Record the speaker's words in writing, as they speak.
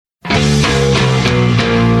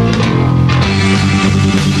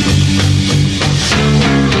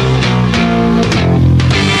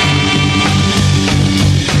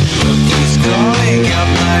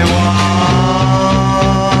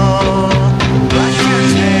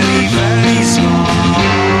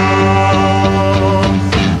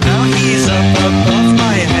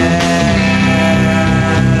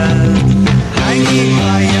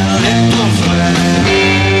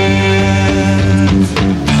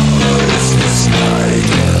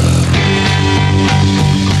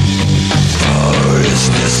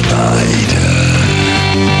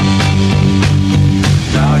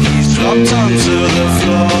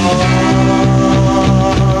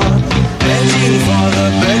looking for the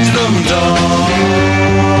bedroom door.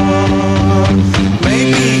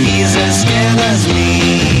 Maybe he's as scared as me.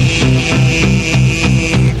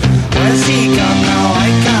 Where's he gone now? I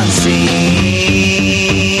can't see.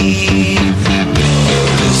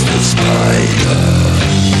 Where is the spider?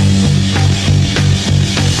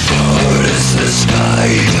 Where is the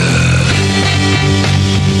spider?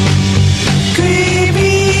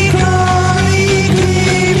 Creepy crawly,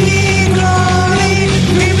 creepy crawly,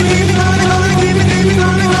 creepy crawly, creepy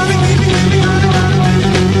crawly, creepy crawly.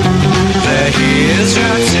 There he is,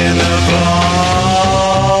 wrapped in a ball.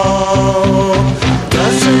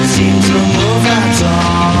 Doesn't seem to move at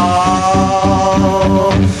all.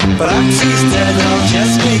 But after he's dead, I'll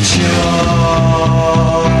just make sure.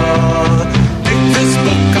 Pick this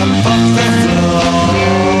book up off the floor.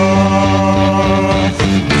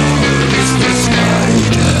 Where is the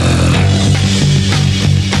spider?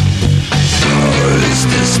 Where is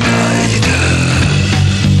the spider?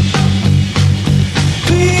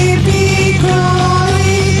 Creepy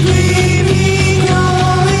crawly, creepy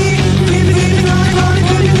crawly, creepy crawly,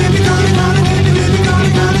 creepy crawly, creepy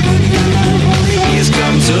crawly, creepy crawly. He's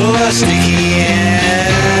come to a sticky end.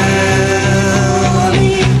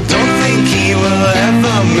 Don't think he will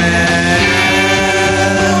ever mend.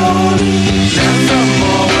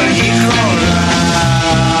 Nevermore will he crawl around.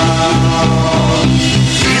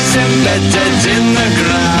 He's embedded in the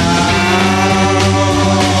ground.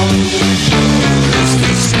 Where is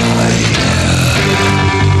the spider?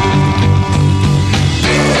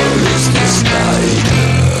 Where is the spider?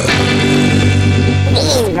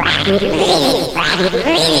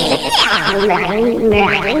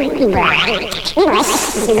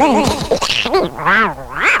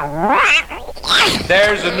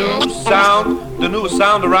 There's a new sound, the newest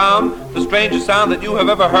sound around, the strangest sound that you have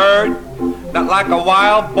ever heard. Not like a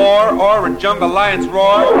wild boar or a jungle lion's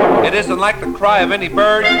roar. It isn't like the cry of any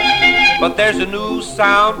bird. But there's a new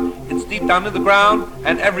sound, it's deep down in the ground,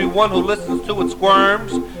 and everyone who listens to it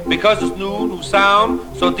squirms. Because this new sound,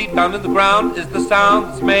 so deep down in the ground, is the sound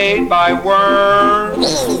that's made by worms.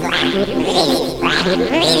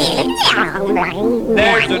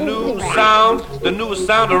 There's a new sound, the newest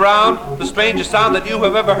sound around, the strangest sound that you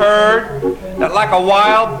have ever heard. Not like a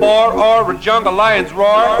wild boar or a jungle lion's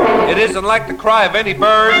roar. It isn't like the cry of any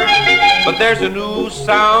bird. But there's a new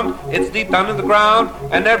sound, it's deep down in the ground,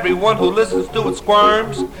 and everyone who listens to it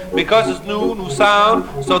squirms. Because this new sound,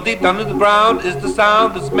 so deep down in the ground, is the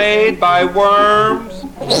sound that's made by worms.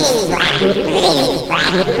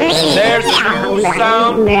 There's a new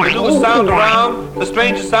sound, the newest sound around, the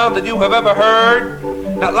strangest sound that you have ever heard.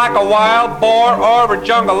 Not like a wild boar or a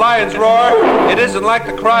jungle lion's roar. It isn't like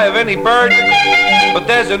the cry of any bird. But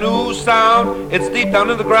there's a new sound, it's deep down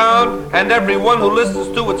in the ground, and everyone who listens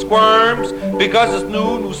to it squirms. Because this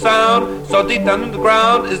new sound, so deep down in the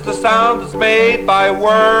ground, is the sound that's made by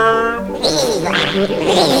worms.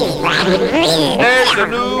 There's a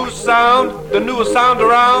new sound, the newest sound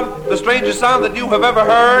around, the strangest sound that you have ever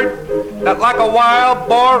heard. Not like a wild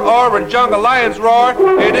boar or a jungle lion's roar.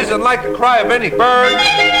 It isn't like the cry of any bird.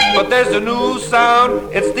 But there's a new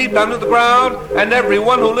sound, it's deep down in the ground, and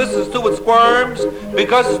everyone who listens to it squirms.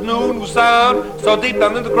 Because this new sound, so deep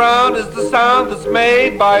down in the ground, is the sound that's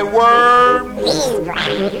made by worms.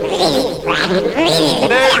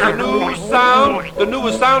 There's a new sound, the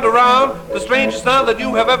newest sound around, the strangest sound that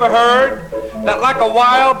you have ever heard. Not like a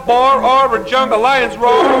wild boar or a jungle lion's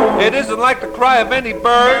roar. It isn't like the cry of any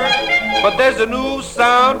bird. But there's a new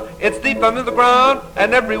sound, it's deep down in the ground,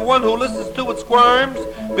 and everyone who listens to it squirms.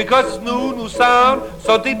 Because this new sound,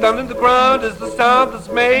 so deep down in the ground, is the sound that's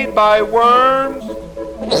made by worms.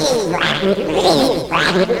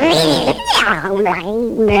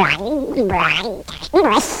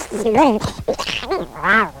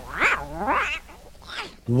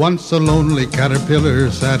 Once a lonely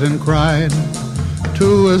caterpillar sat and cried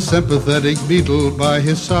to a sympathetic beetle by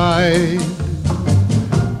his side.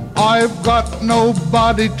 I've got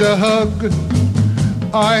nobody to hug,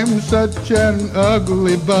 I'm such an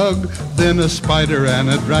ugly bug. Then a spider and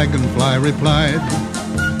a dragonfly replied,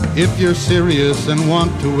 if you're serious and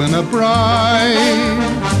want to win a prize,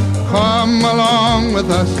 come along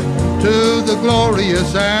with us to the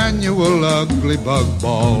glorious annual Ugly Bug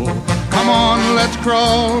Ball. Come on, let's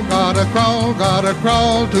crawl, gotta crawl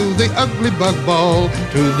to the Ugly Bug Ball,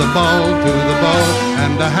 to the ball,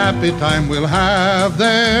 and a happy time we'll have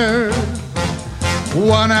there.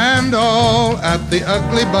 One and all at the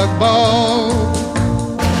Ugly Bug Ball.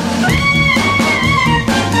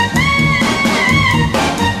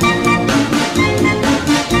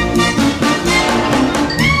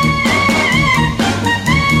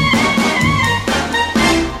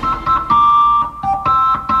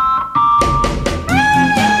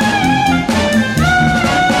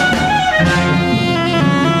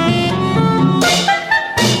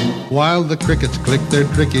 while the crickets clicked their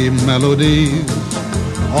tricky melodies.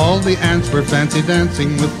 All the ants were fancy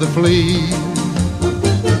dancing with the fleas.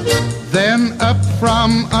 Then up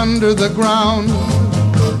from under the ground,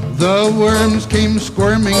 the worms came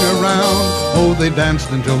squirming around. Oh, they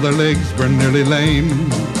danced until their legs were nearly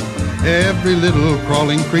lame. Every little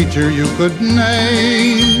crawling creature you could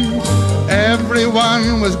name.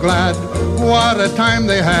 Everyone was glad. What a time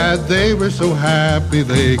they had. They were so happy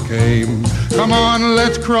they came. Come on,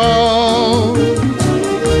 let's crawl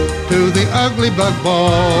to the ugly bug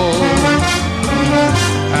ball,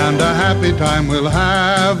 and a happy time we'll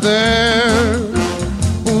have there,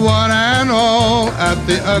 one and all at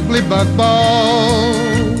the ugly bug ball.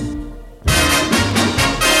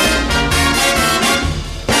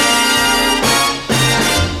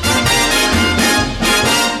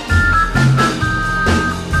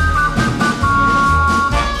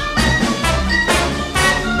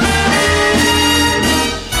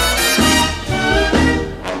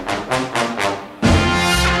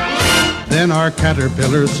 Then our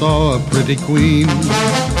caterpillar saw a pretty queen.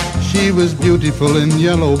 She was beautiful in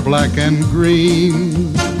yellow, black, and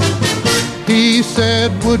green. He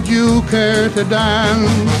said, would you care to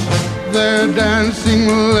dance? Their dancing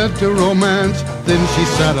led to romance. Then she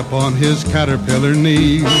sat upon his caterpillar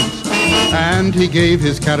knees, and he gave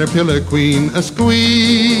his caterpillar queen a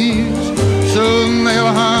squeeze. Soon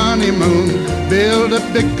they'll honeymoon, build a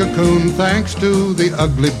big cocoon, thanks to the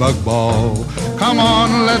ugly bug ball. Come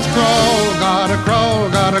on, let's crawl, gotta crawl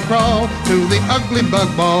to the ugly bug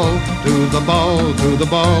ball, to the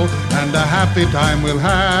ball, and a happy time we'll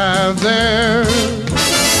have there,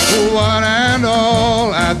 one and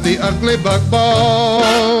all at the ugly bug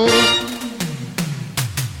ball.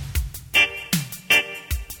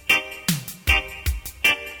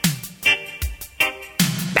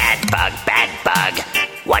 Bad bug,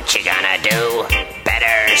 what you gonna do?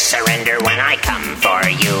 Better surrender when I come for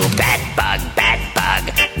you. Bad bug,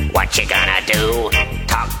 what you gonna do?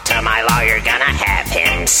 Talk to my lawyer, gonna have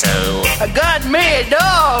him sue. I got me a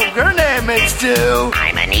dog, her name is Stu.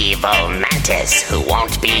 I'm an evil mantis who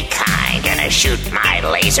won't be kind. Gonna shoot my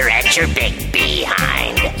laser at your big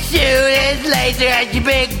behind. Shoot his laser at your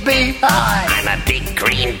big behind. I'm a big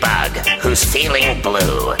green bug who's feeling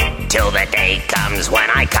blue, till the day comes when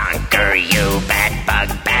I conquer you. Bad bug,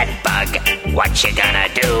 what you gonna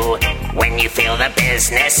do when you feel the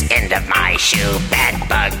business end of my shoe? Bad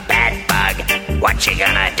bug, what you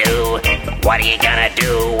gonna do? What are you gonna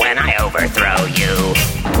do when I overthrow you?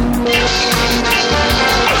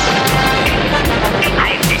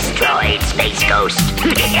 I've destroyed Space Ghost.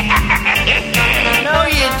 No,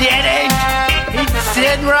 you didn't. He's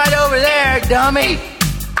sitting right over there, dummy.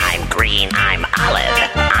 I'm green, I'm olive,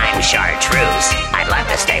 I'm chartreuse. I'd love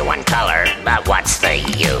to stay one color, but what's the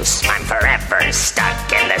use? I'm forever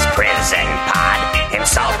stuck in this prison pod,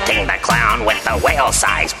 insulting the clown with the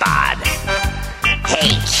whale-sized bod.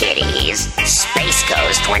 Hey kitties, Space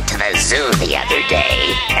Ghost went to the zoo the other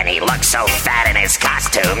day, and he looked so fat in his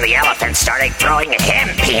costume, the elephant started throwing him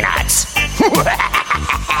peanuts.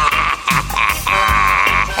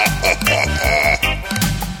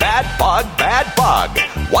 Bad bug,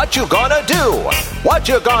 what you gonna do? What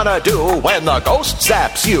you gonna do when the ghost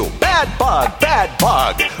zaps you? Bad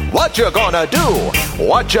bug, what you gonna do?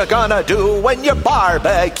 What you gonna do when you're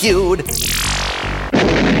barbecued?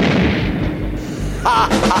 Ha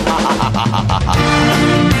ha ha ha ha ha ha.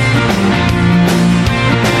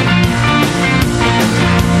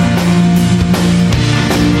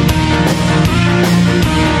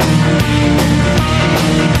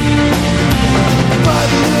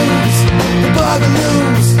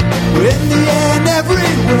 Bugaloos, we're in the end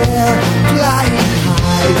everywhere, flying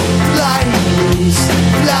high, flying loose,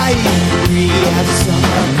 flying free as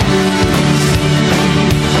summer breeze.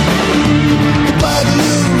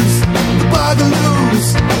 Bugaloos,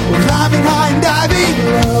 we're climbing high and diving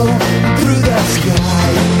low, through the sky,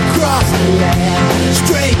 across the land,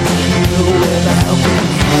 straight to you with a helping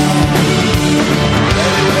hand.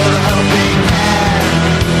 With a helping hand.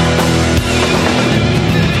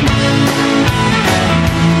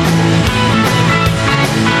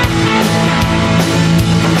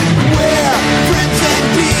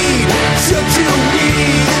 Should you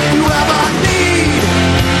need, if you ever need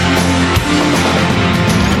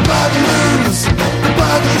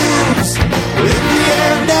Bugaloos, in the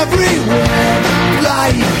air and everywhere,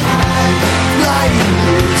 flying high, flying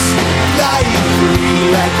loose, flying free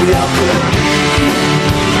like we all could be.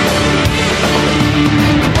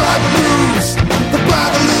 The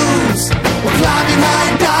Bugaloos, we're climbing high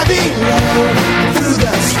and diving low, through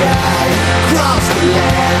the sky, across the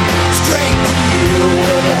land, straight to you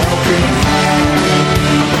with a helping hand.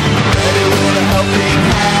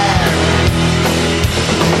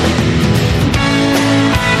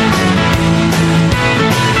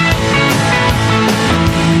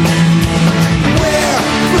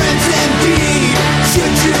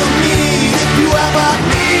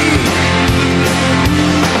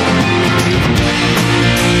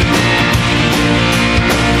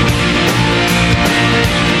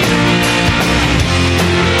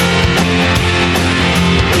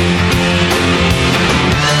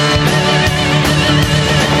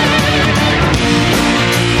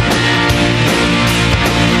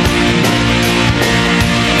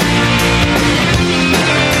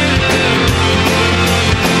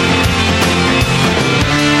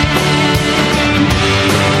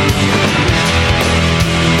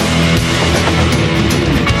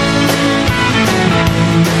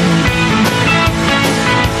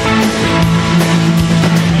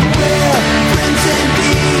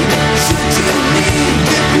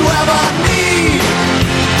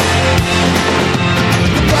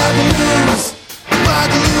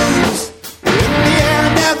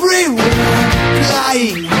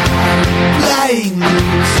 flying high, flying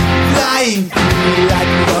loose, flying free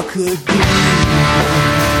like what could be.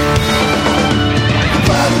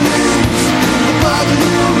 Bugaloos,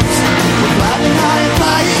 bugaloos, we're flying high and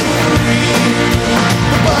flying free.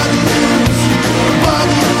 The bugaloos,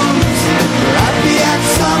 bugaloos, we're happy at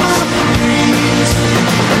summer breeze.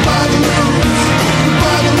 The bugaloos,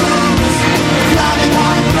 bugaloos, flying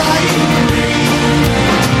high and flying free.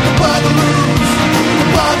 The bugaloos,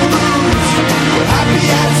 we're happy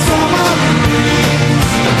at summer breeze.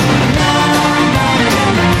 Na na na na na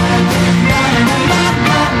na na na na.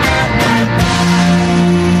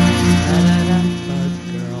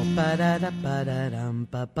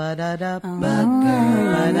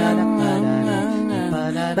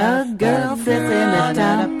 Bug girl sits in the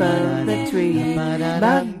top of the tree.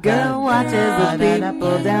 Bug girl watches the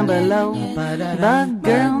people down below. Bug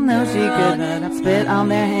girl knows she could spit on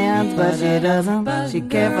their hands, but she doesn't. She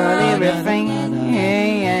carefully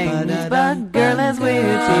refrains. Bug girl is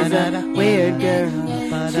weird, she's a weird girl.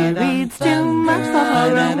 She reads too much for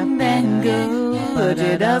her own dang good.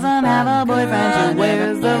 She doesn't have a boyfriend, she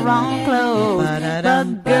wears the wrong clothes.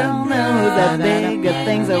 Bug girl knows that bigger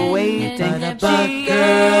things are waiting. Bug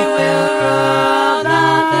girl will grow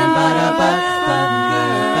nothing but a bug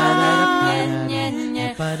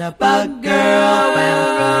girl. Bug girl will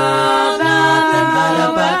grow nothing but a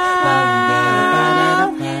bug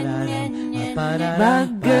girl. Bug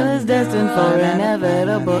girl is destined for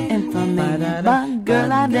inevitable infamy. Bug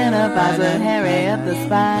girl identifies with Harriet the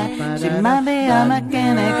Spy. She might be a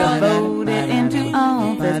mechanic or voted into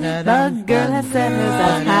office. Bug girl has set her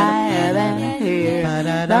sights higher than here.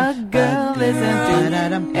 Bug girl listens to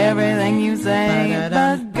everything you say.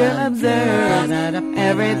 Bug girl observes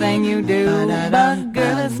everything you do. Bug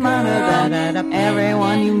girl is smarter than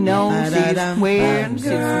everyone you know. She's weird,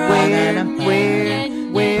 she's weird, weird,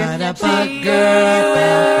 weird. Bug girl,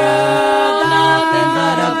 nothing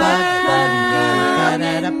but a bug girl.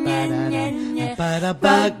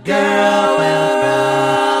 Bug girl,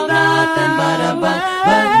 nothing but a bug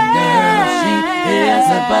girl. She is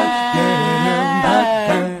a bug girl.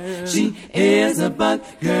 She is a bug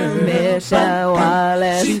girl. Michelle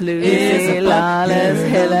Wallace, Lucy Lawless,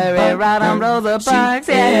 Hillary Rodham, Rosa Parks,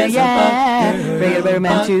 yeah. Brigadier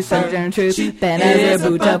Bergman, choose Sojourn Truth, Benazir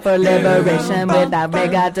Bhutto for liberation without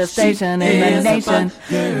regard to station in the nation.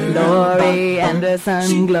 Laurie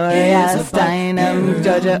Anderson, Gloria Steinem,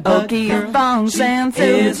 Georgia O'Keeffe, Fong San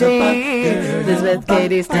Suu Kyi, Elizabeth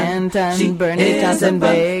Cady Stanton, Bernie Johnson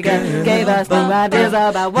Vega gave us new ideas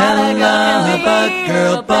about what a bug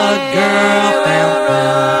girl, bug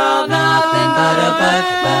girl, nothing but a bug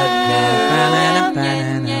girl,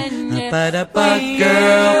 but a bug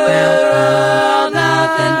girl,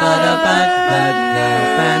 nothing but a bug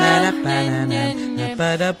girl,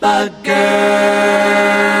 but a bug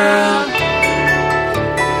girl.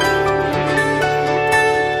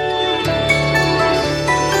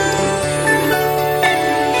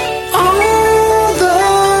 All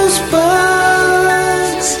those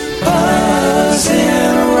bugs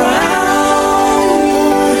buzzing around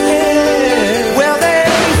your head. Well, they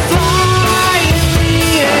fly in the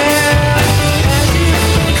air as you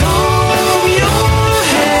comb your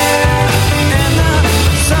hair, and the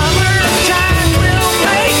summertime will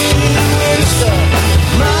make you use the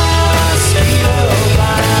mosquito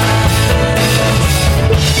bites.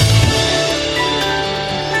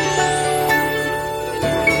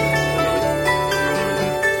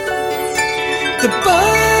 The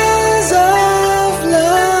buzz of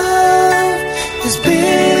love is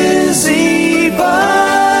busy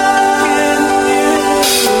buzzing.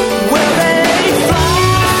 Well, they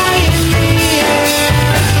fly in the air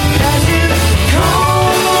as you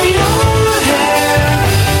comb your hair,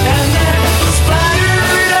 and they're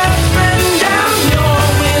splattered up and down your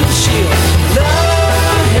windshield. The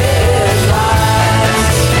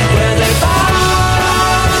headlights, where they bite,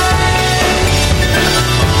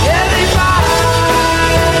 yeah, they bite.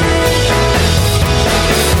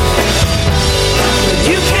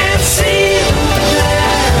 You can't see them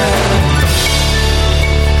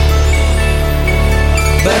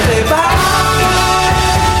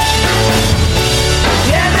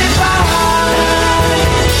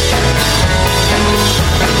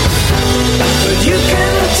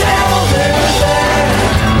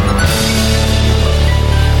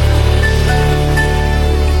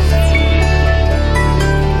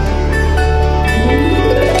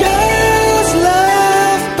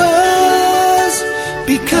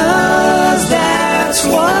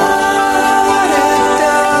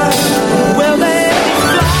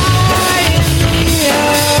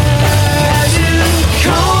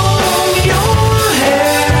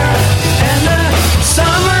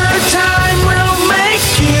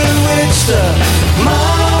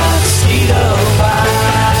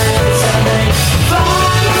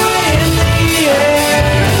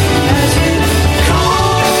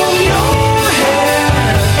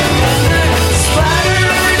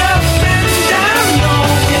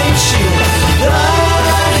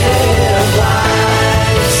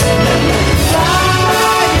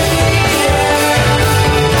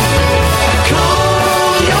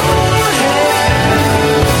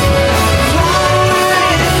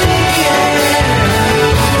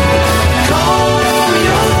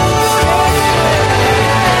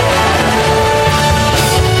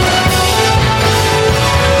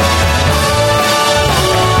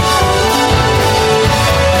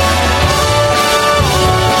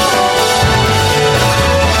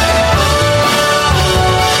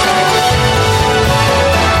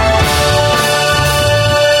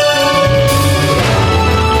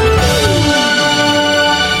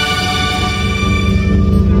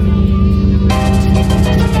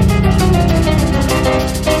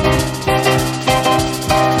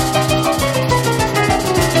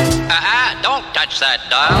Watch that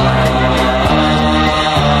dial.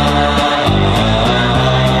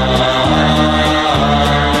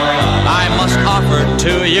 I must offer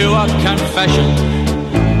to you a confession.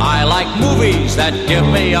 I like movies that give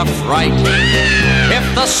me a fright. If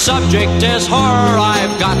the subject is horror,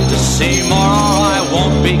 I've got to see more, or I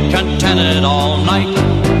won't be contented all night.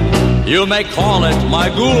 You may call it my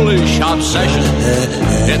ghoulish obsession.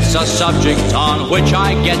 It's a subject on which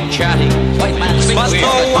I get chatty. But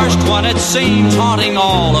the worst one, it seems, haunting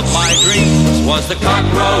all of my dreams, was the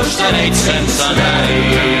cockroach that ate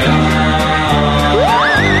Cincinnati.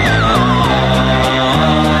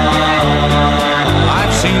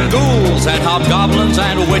 I've seen ghouls and hobgoblins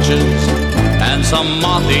and witches, and some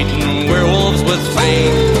moth-eaten werewolves with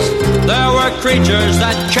fangs. There were creatures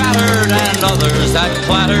that chattered and others that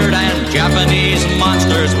clattered, and Japanese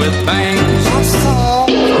monsters with bangs.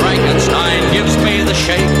 Frankenstein gives me the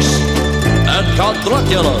shakes, and Count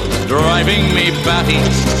Dracula's driving me batty.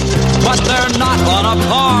 But they're not on a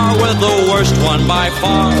par with the worst one by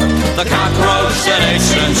far, the cockroach that ate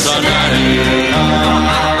Cincinnati.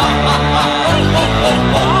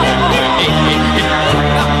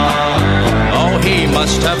 Oh, he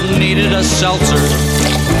must have needed a seltzer.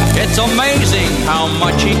 It's amazing how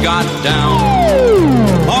much he got down.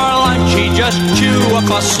 For lunch he just chewed up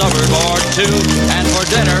a suburb or two, and for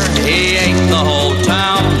dinner he ate the whole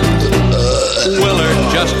town. Willard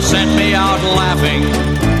just sent me out laughing.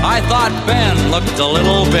 I thought Ben looked a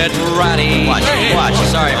little bit ratty. Watch,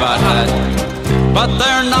 sorry about that. But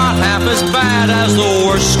they're not half as bad as the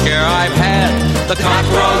worst scare I've had, the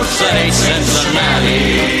cockroach that ate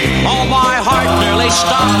Cincinnati. Oh, my heart nearly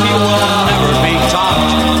stopped, you will never be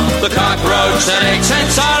topped, the cockroach that ate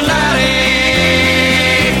Cincinnati.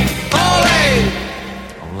 Olé!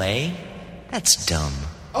 Olé? That's dumb.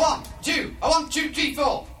 1, 2, 1, 2, 3,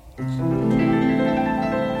 4.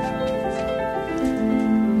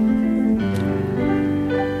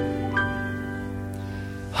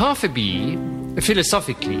 Half a bee,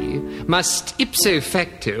 philosophically, must ipso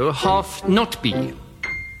facto half not be.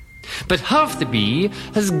 But half the bee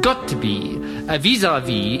has got to be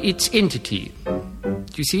vis-à-vis its entity.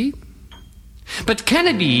 Do you see? But can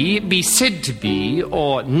a bee be said to be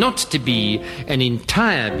or not to be an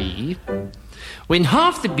entire bee when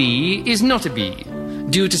half the bee is not a bee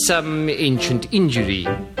due to some ancient injury?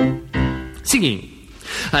 Singing.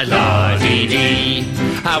 La-dee-dee,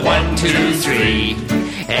 1, 2, 3,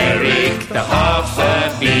 Eric the half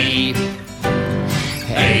a bee.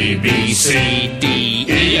 A, B, C, D,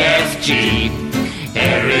 E, F, G,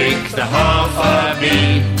 Eric the half a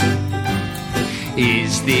bee.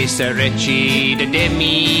 Is this a wretched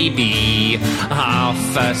demi-bee,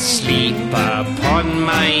 half asleep upon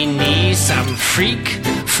my knee? Some freak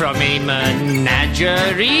from a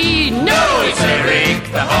menagerie? No, it's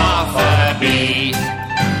Eric the half a bee.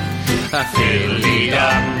 A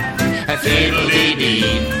fiddly-dum, a fiddly-dee,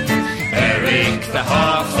 Eric the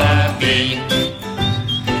half a bee.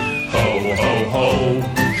 Ho, ho, ho,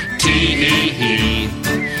 tee-hee-hee,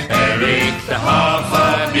 Eric the half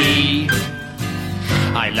a bee.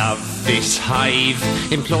 I love this hive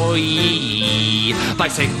employee,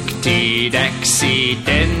 bisected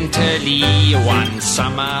accidentally one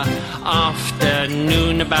summer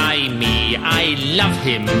afternoon by me. I love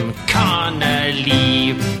him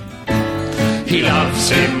carnally. He loves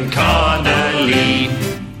him carnally,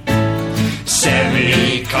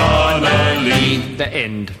 semi-carnally. The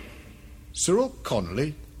end. Cyril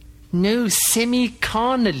Connolly? No,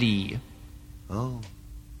 semi-carnally. Oh.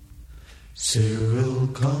 Cyril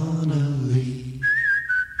Connolly.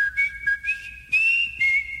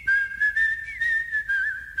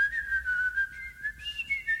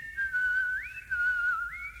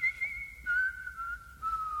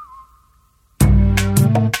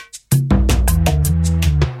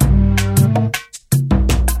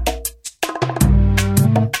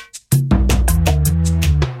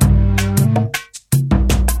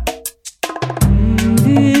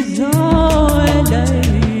 Desire,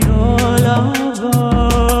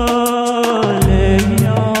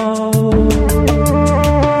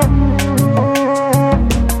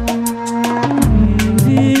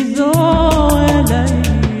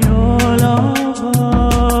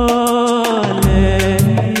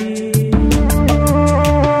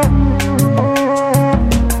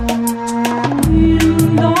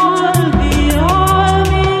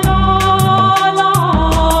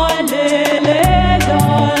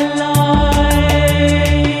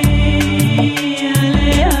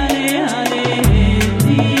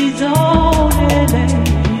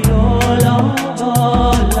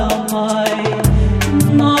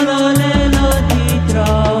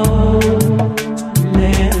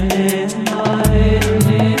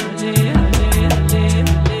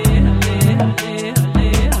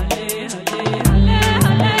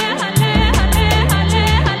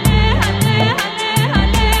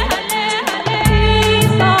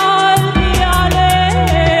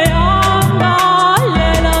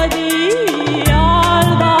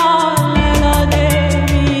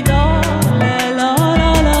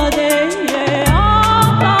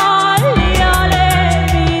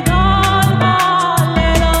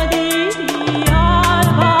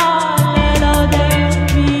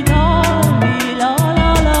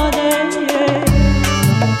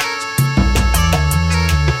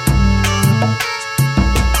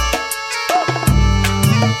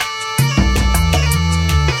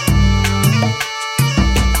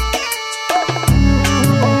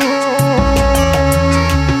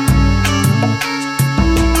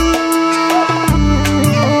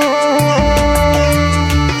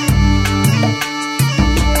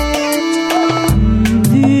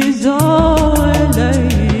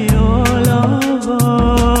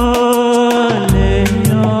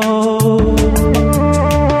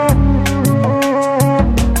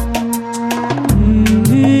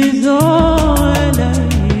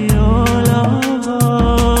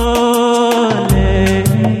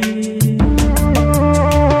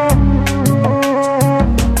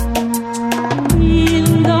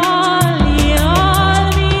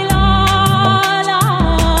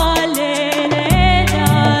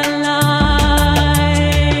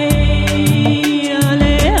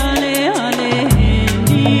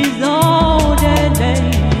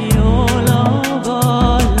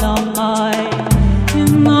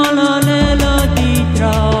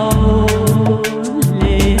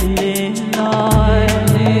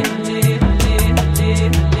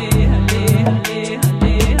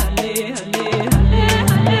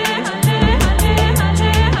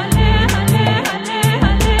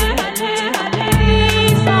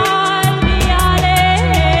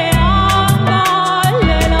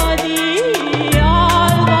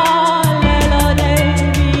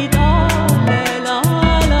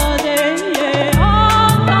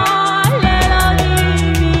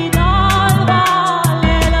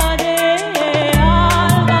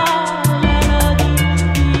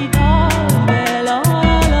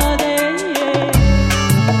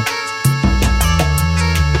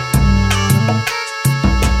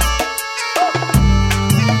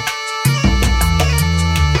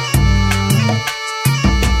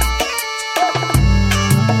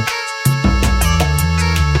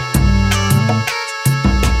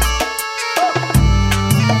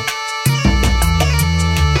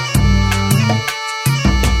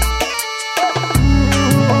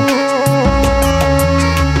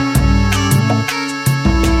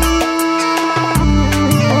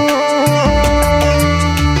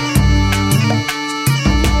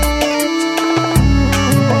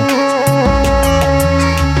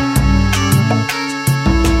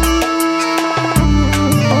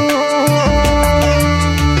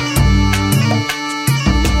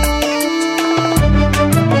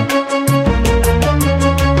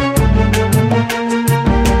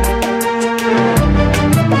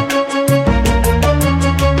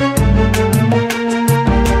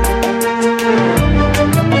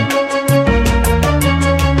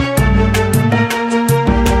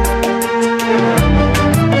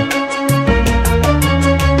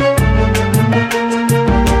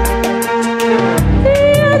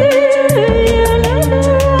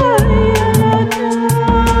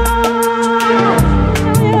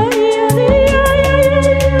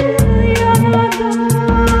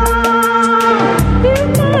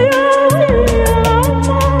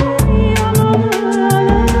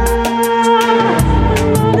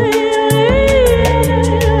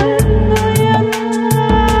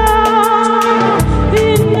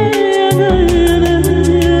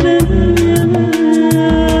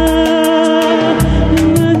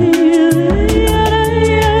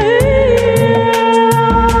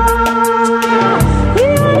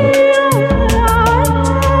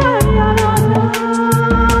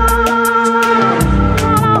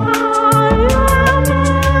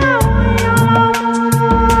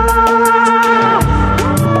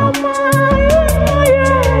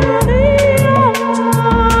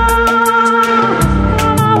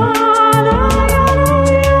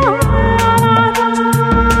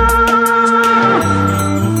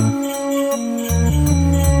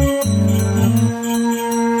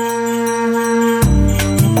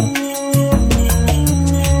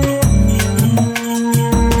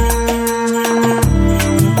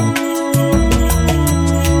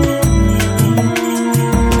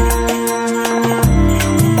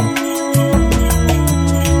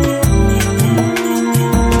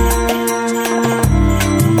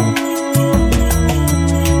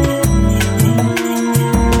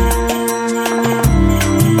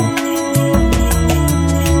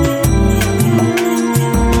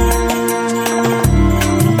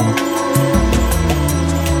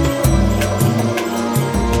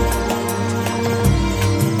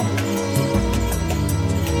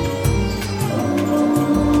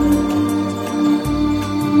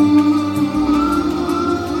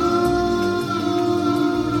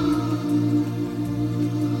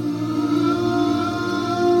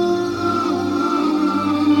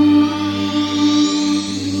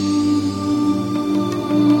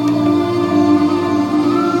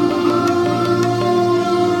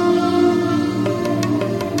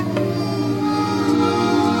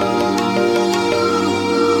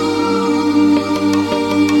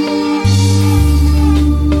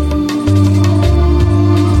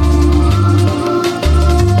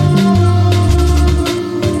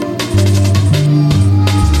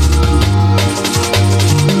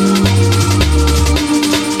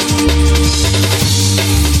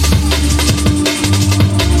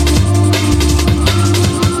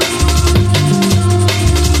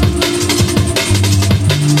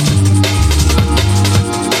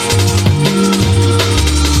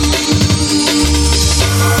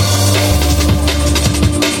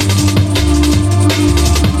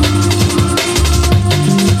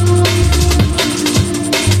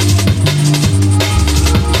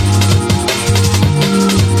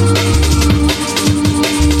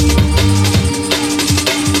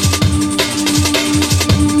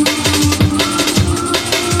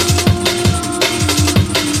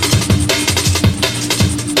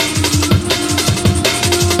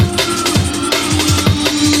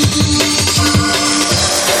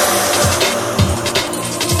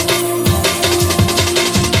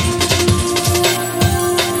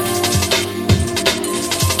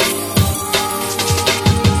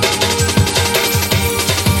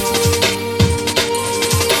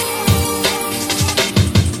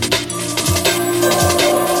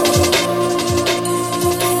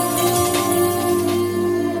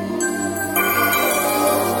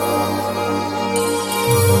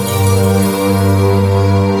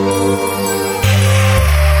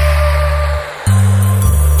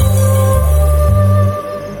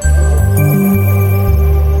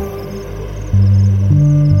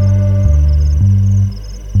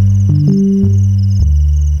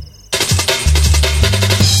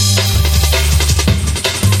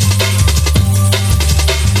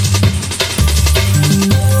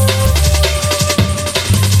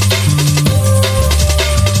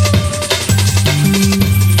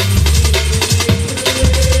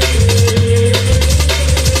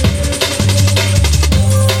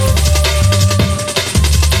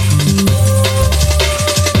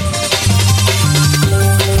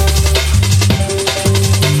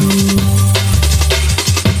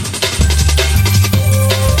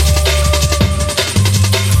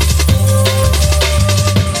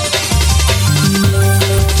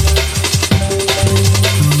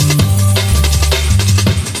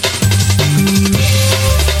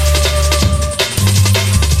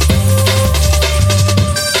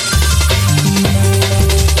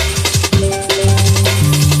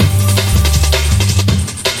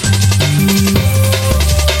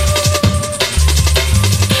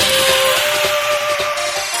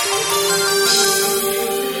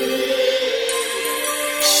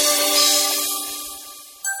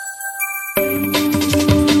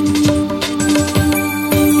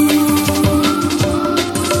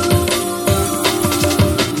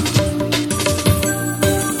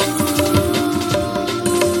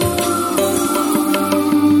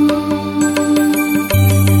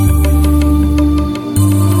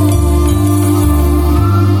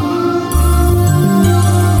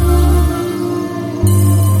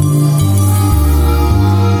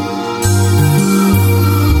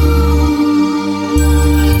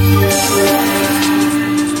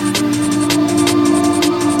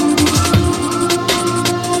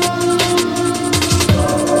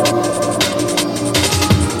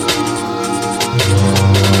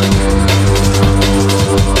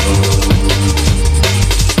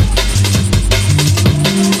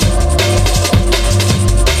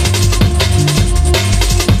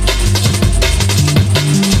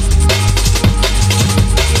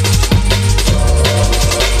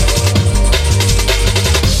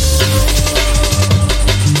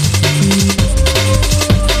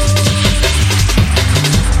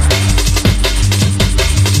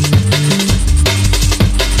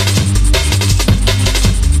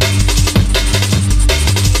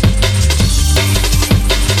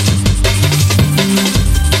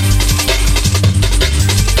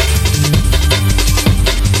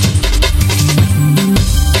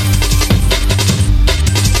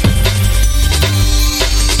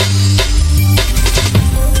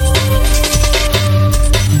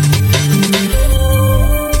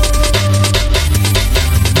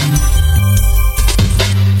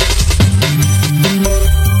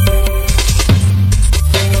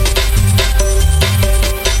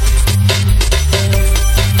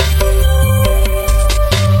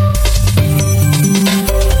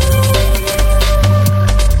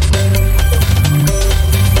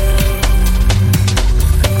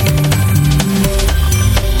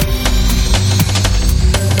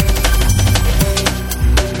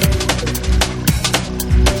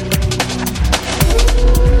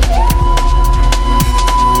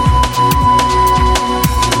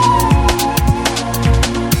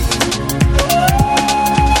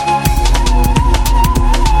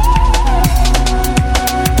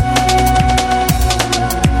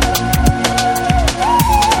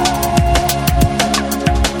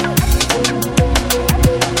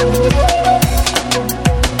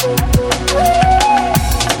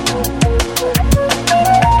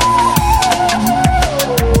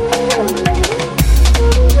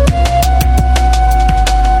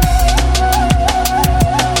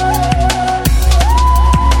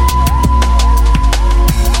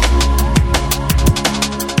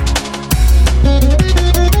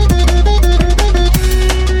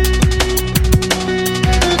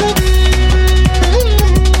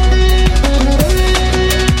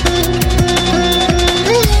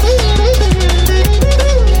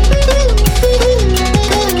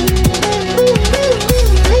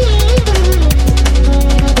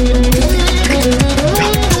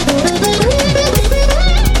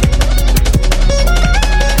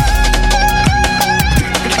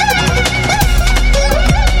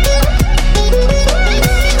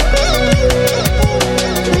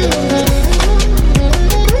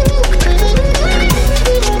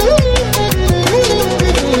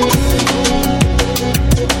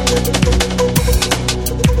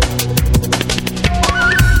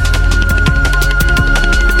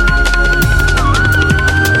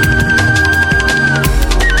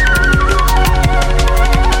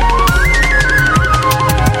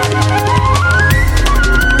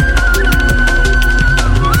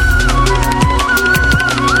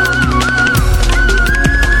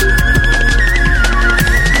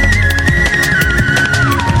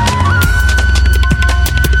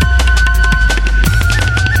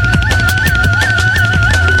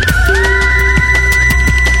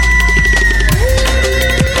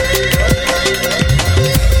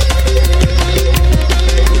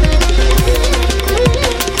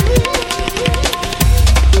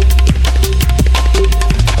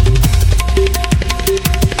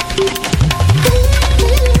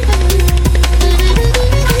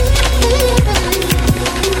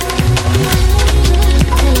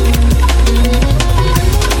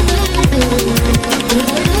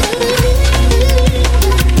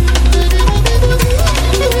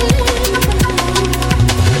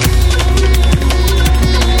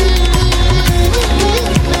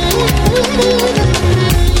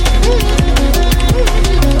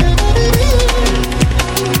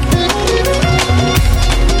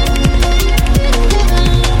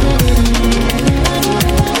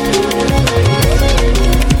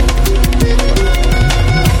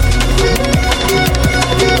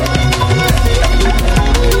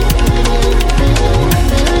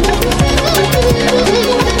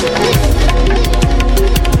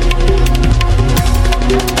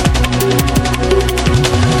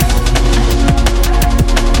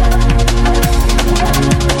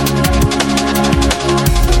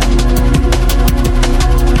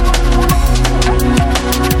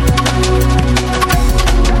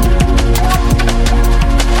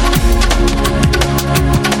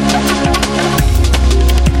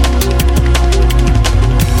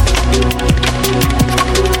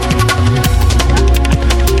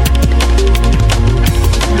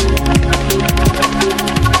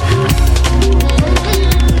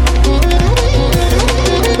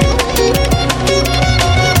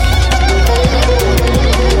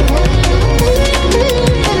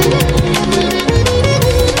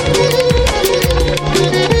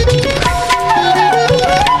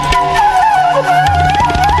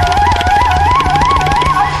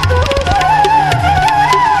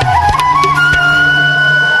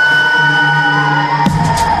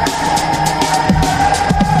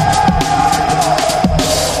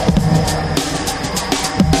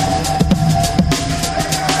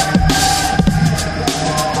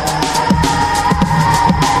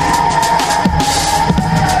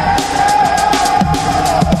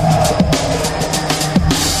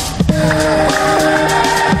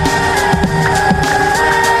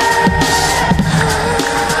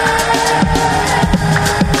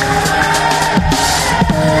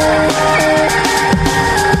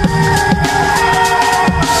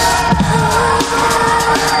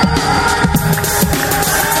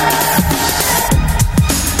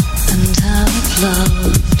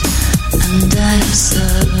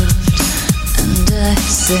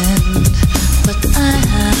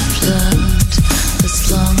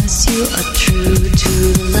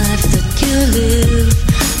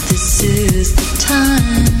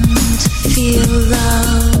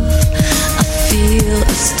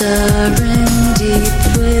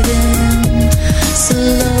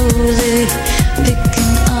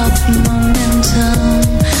 momentum,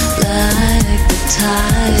 like the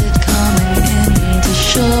tide coming into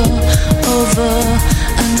shore, over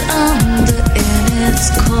and under in its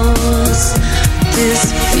course. This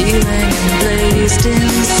feeling emblazed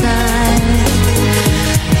inside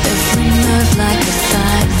every nerve like a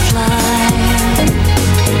firefly,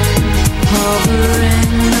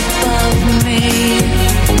 hovering above me.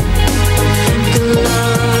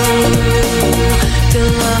 Glow,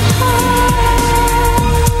 glow.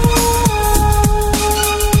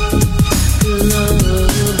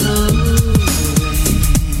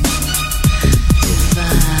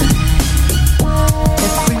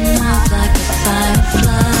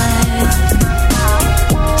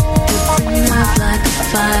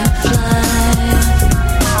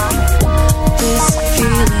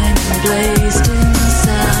 Blazed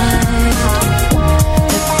inside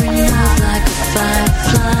every nerve like a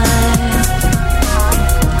firefly.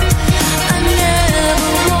 I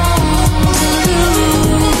never want to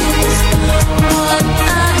lose what I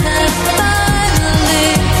have finally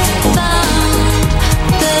found.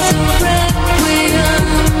 There's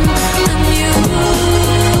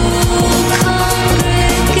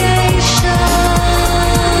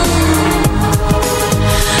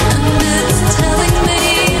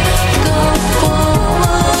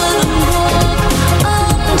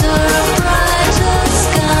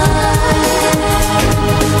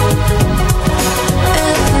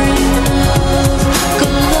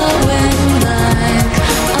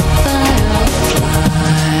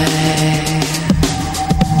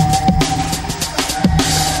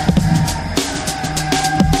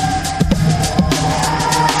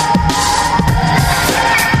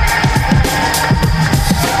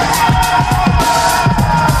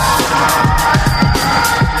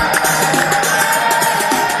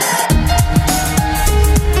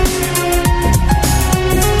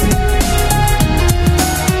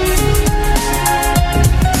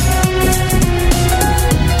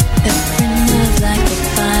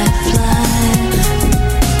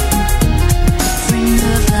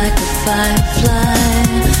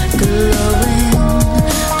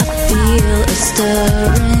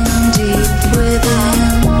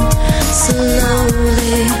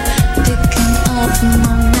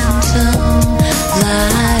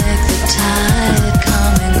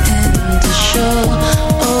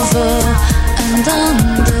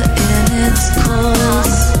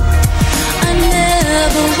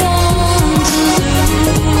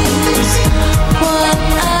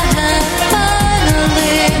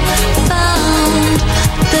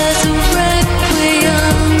a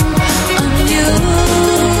requiem, a new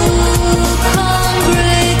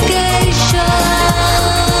congregation,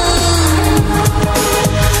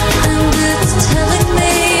 and it's telling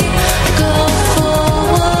me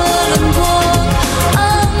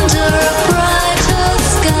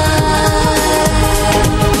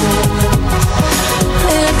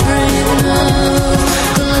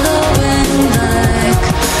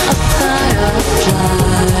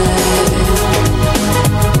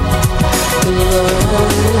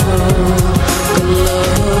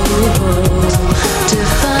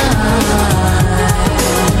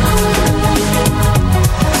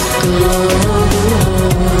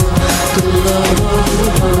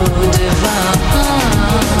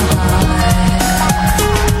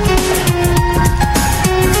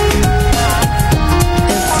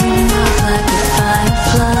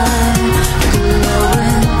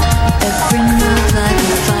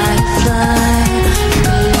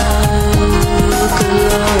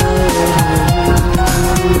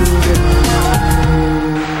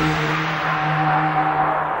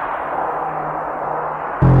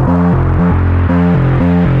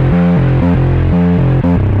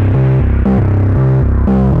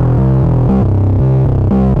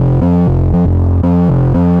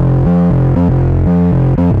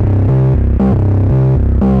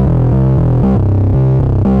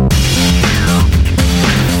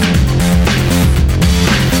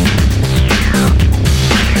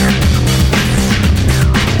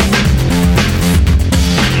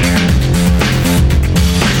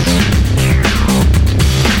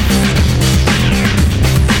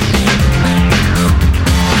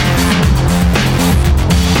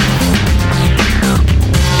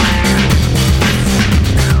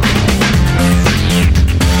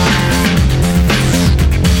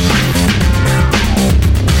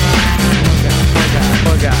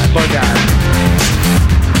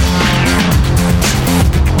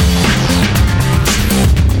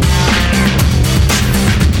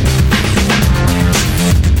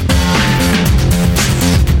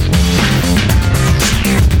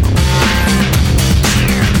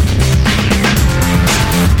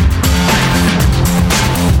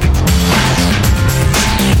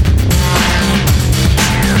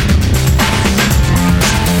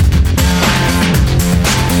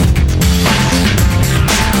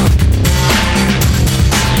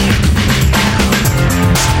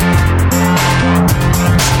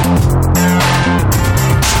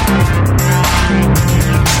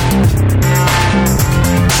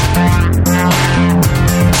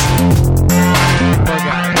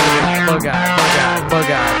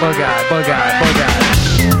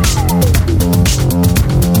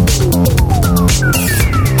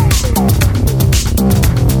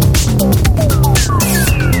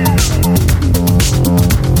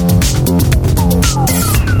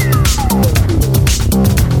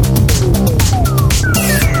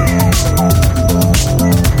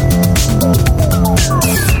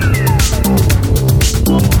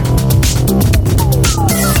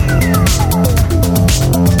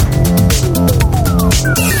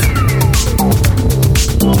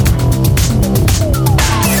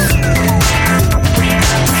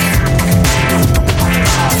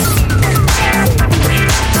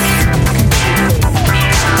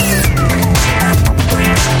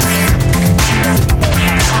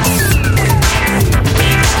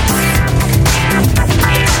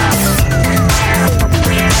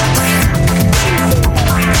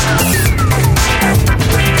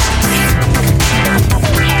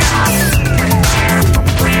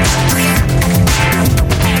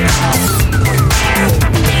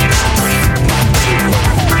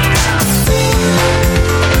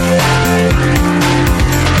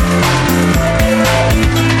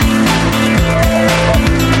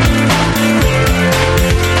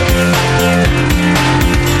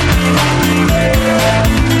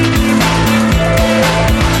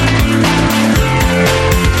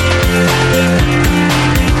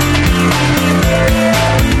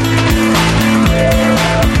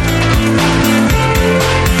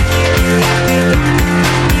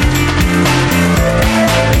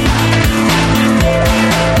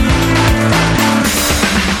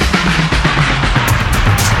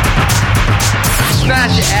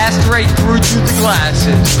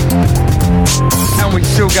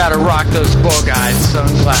gotta rock those bug-eyed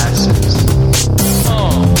sunglasses.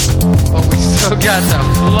 Oh, but we still got the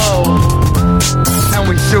flow. And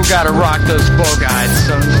we still gotta rock those bug-eyed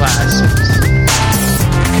sunglasses.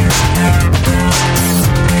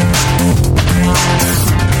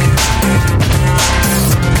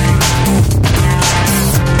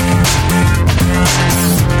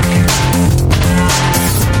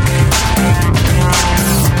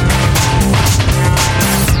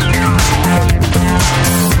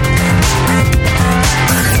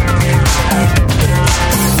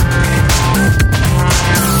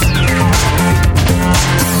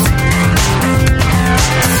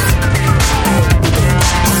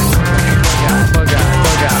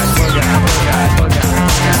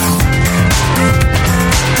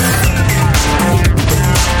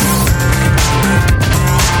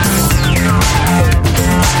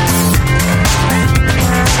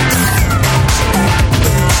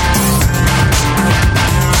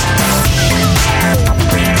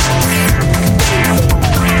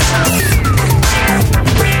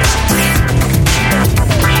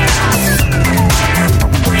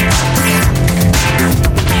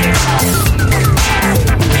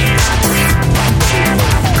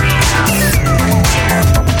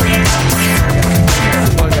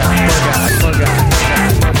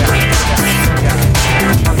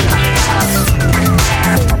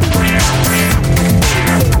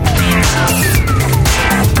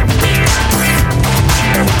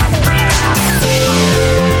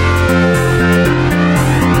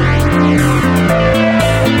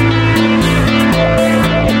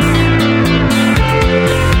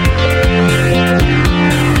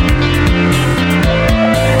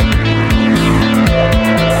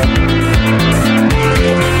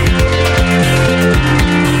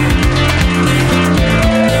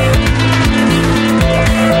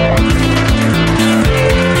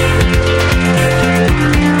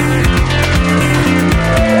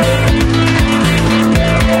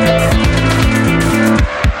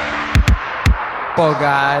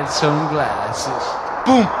 Bug-eyed sunglasses.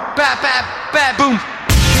 Boom, bap, bap, bap, boom.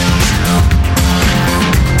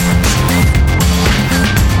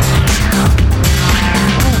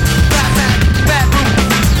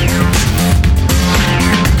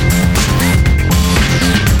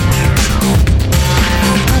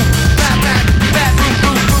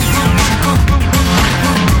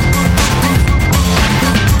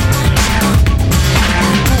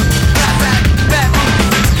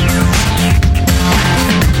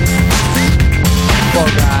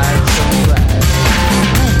 Bug-eyed sunglasses.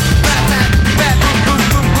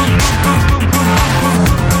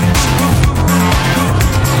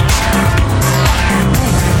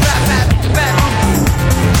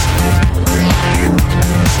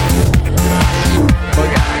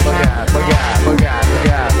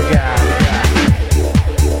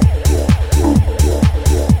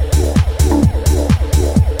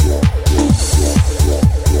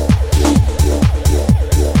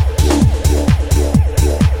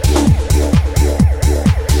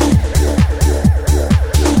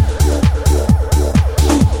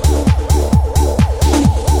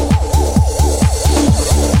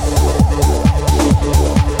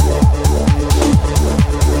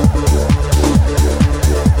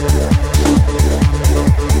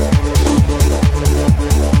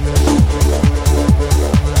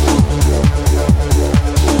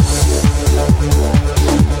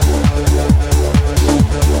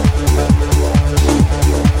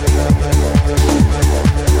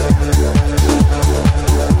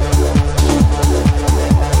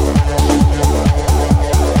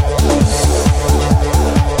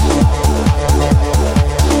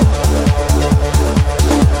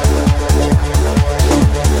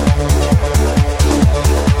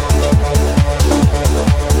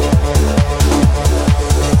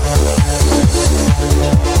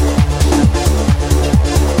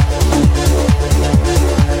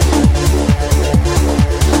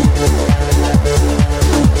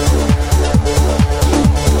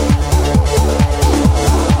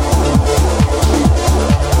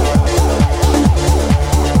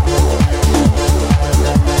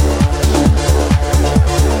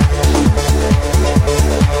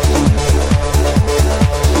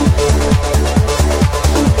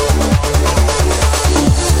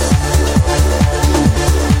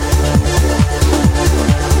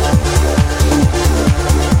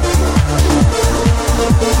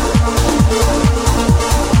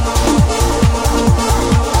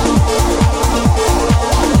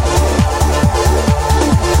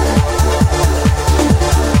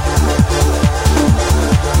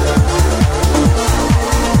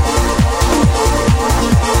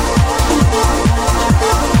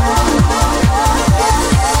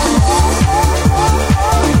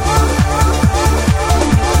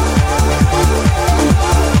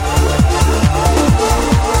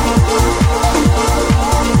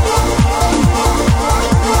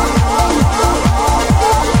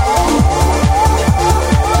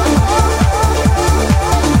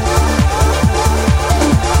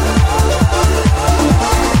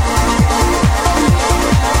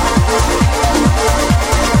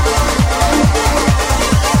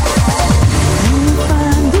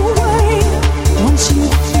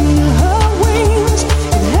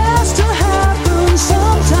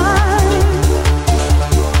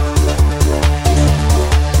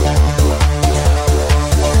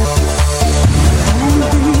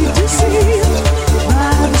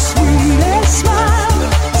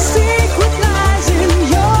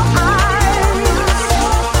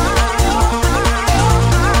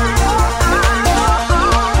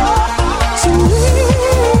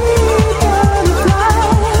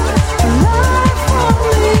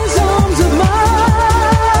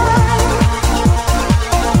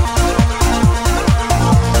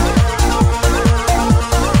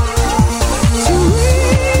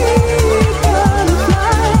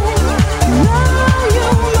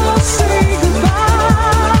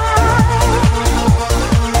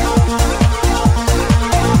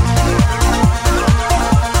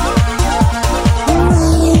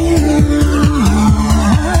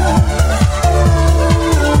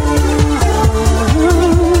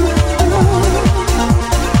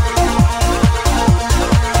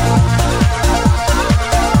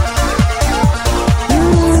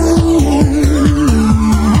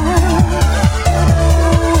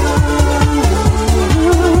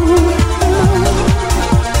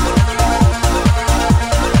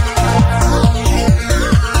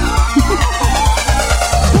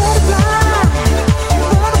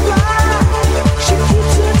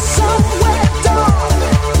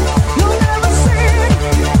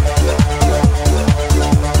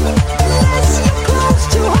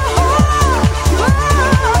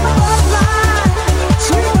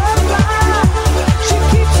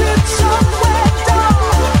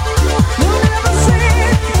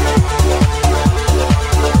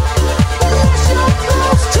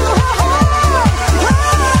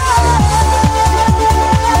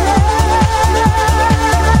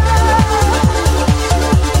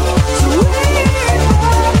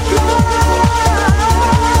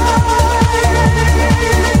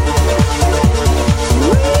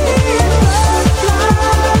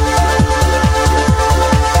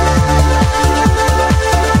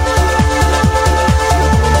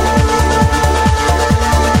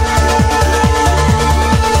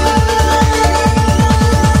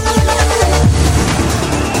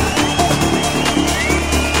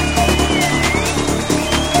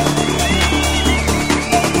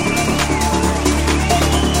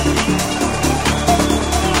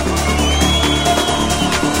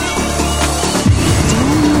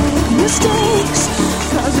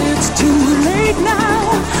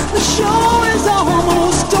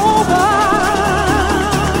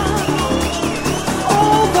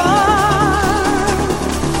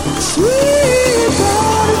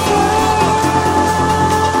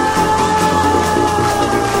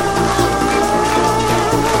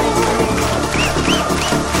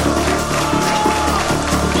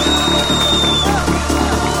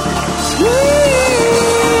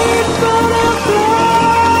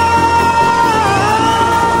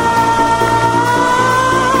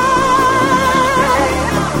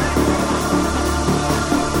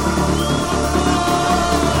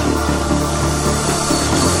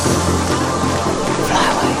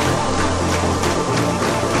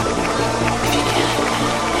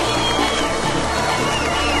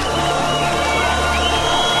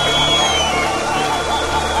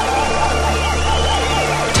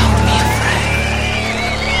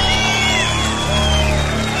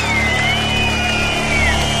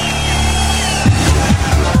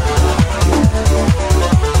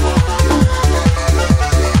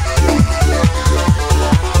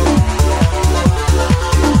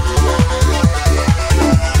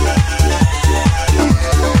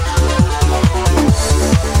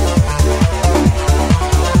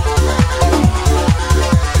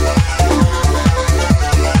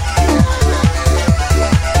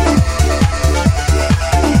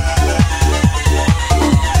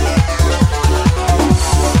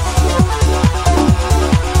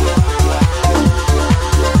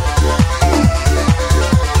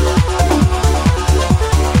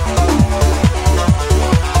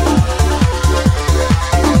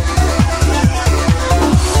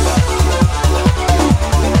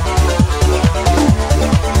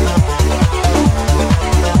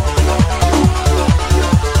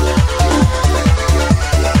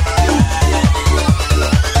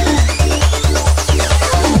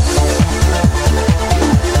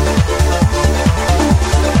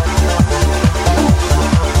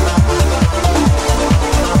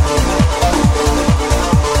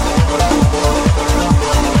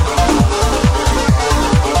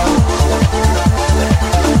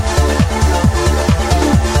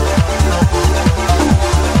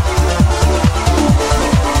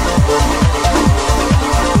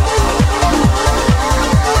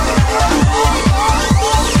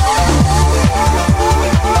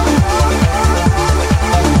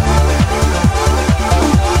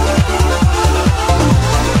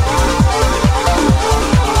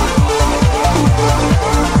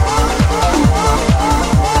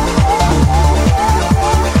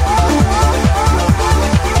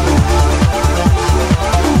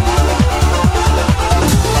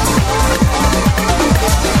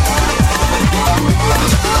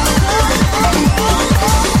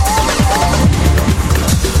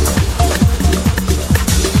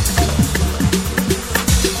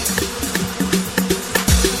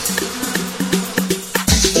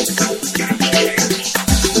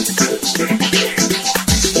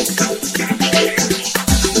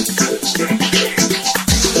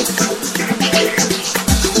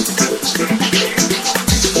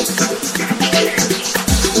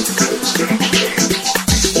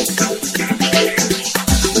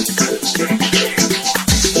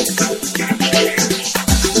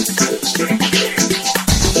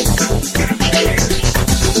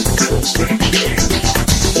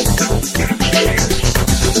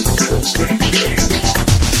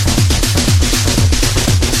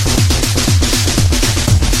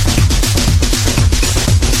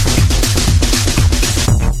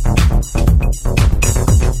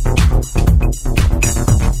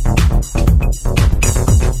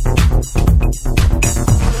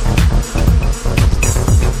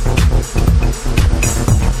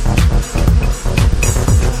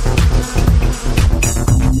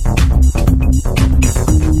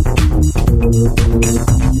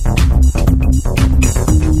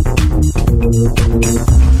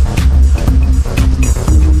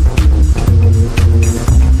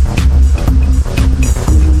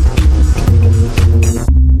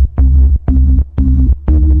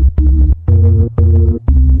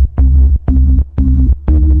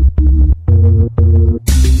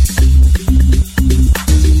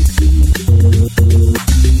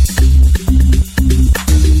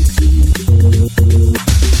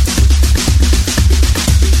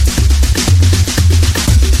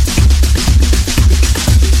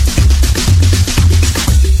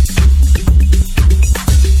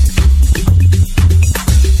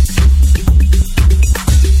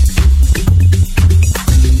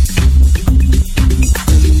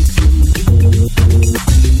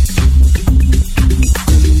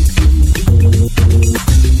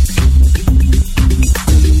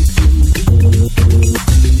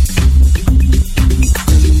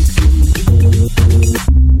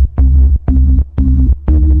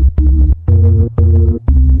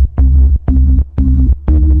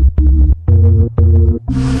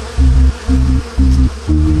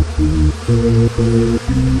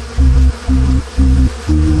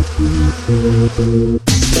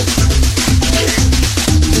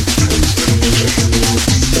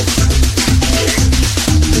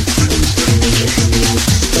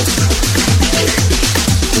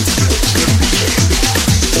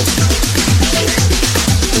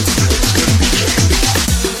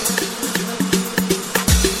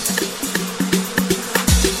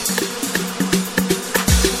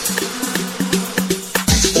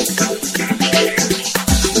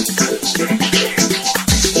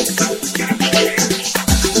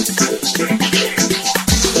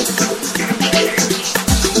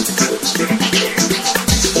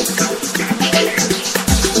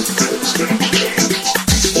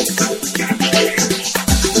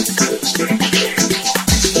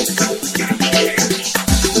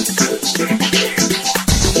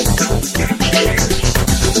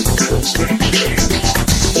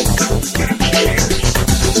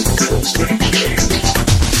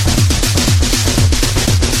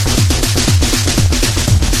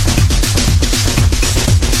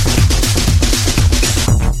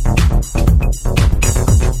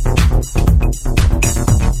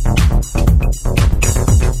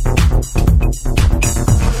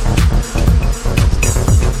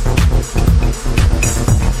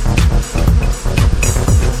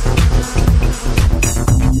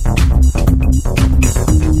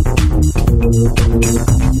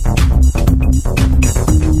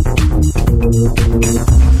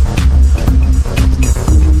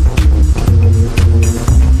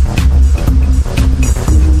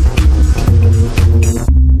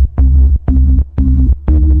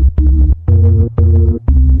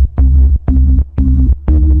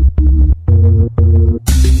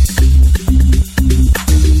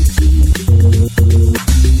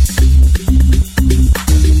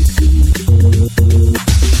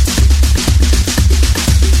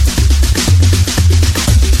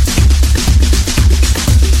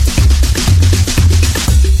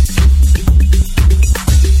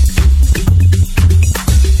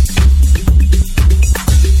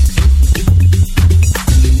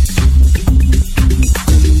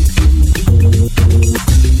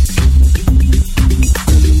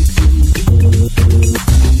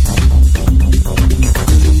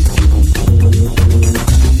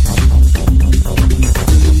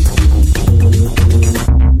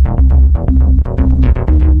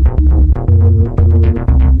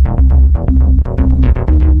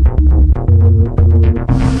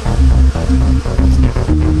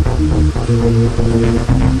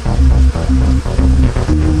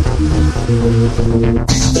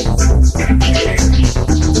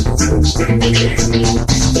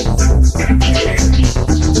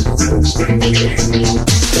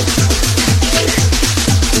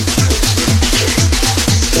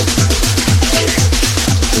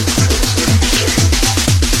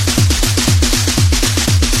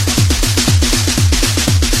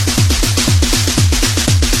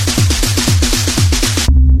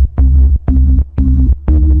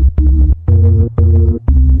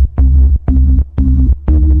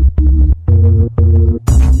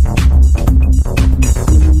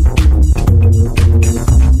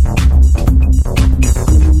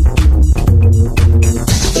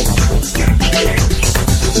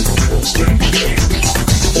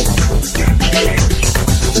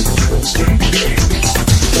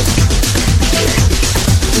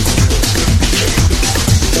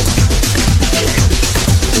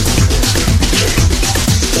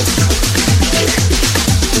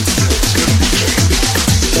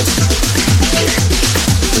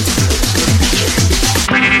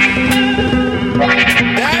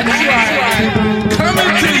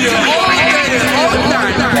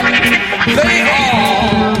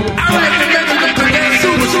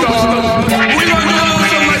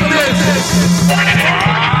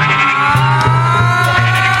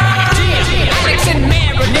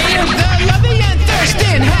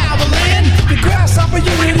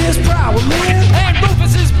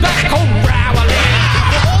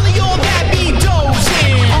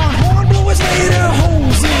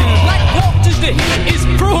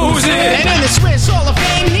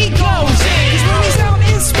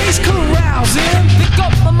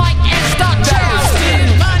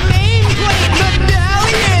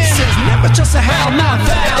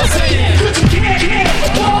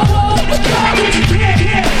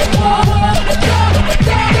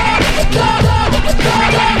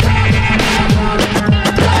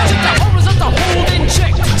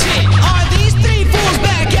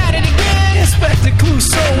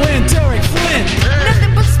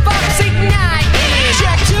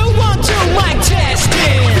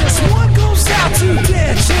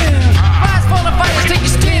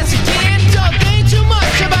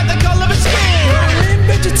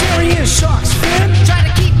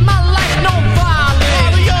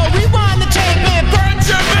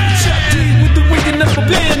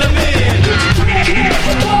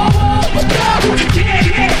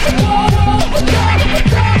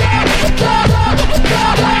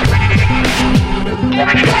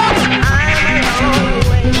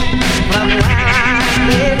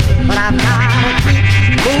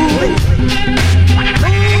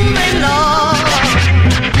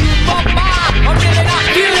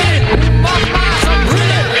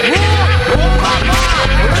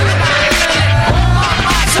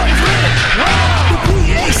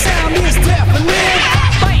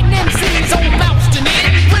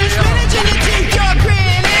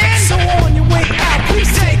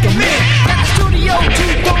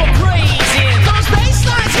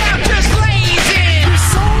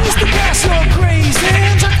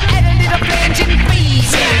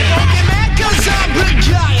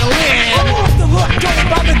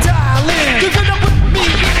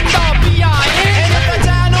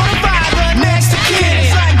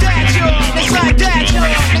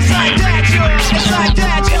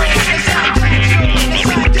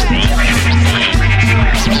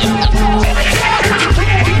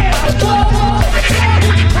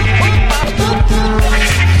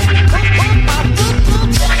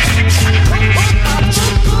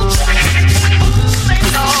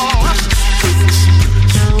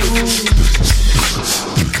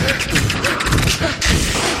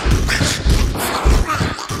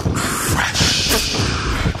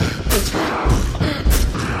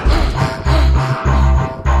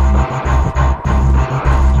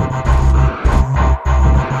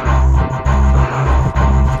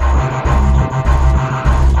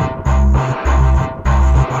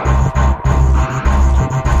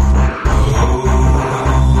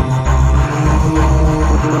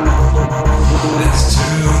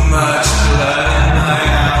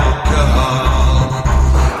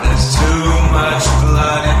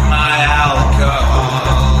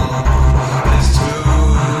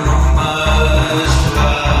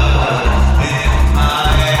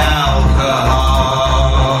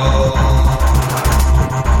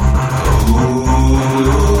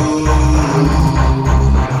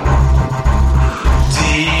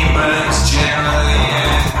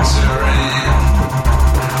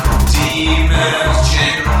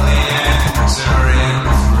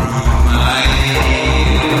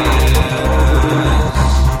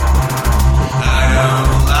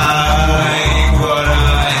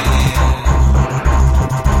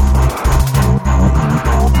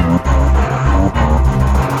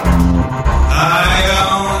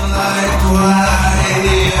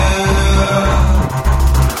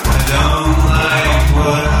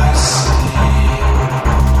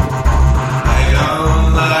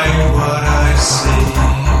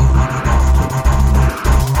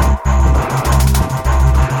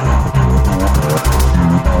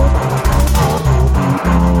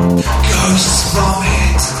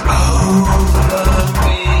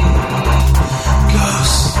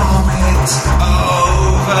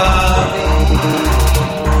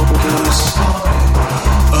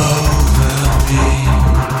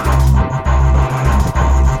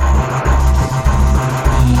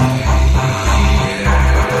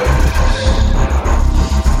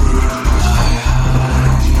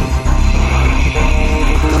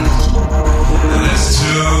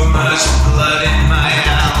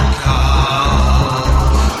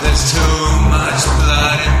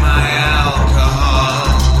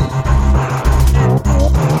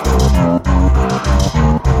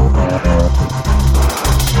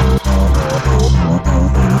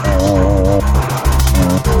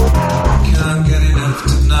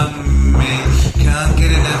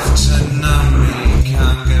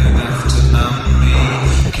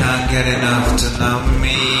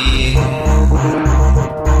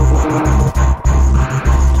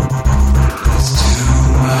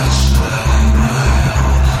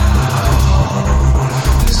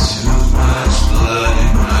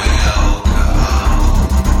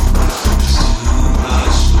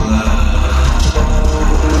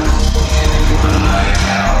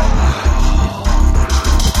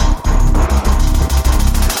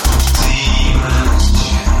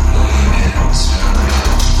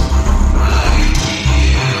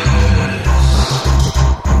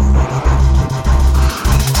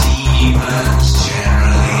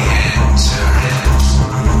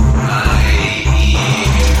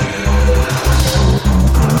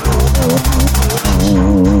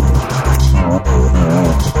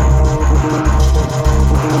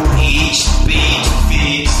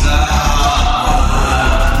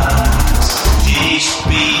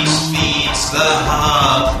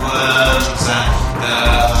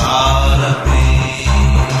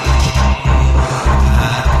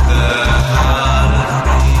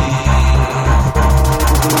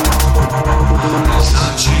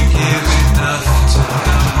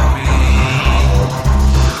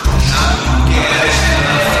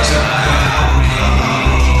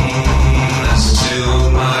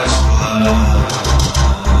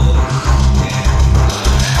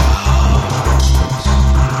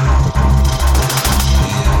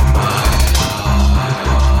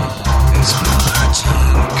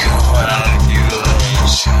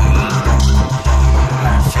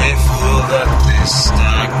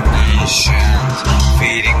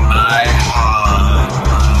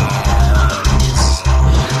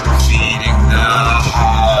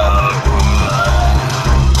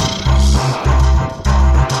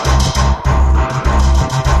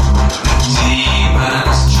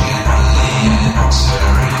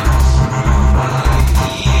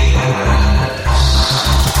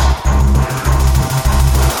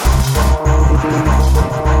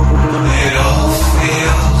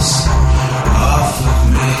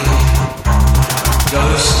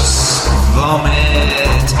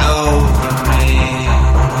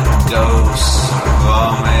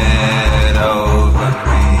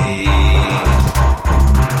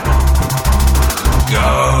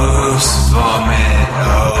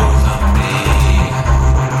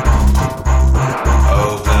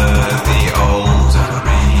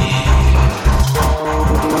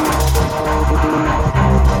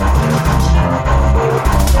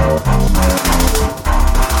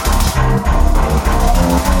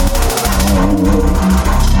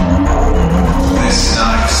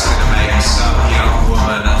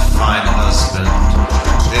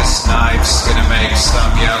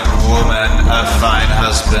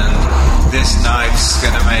 husband. This knife's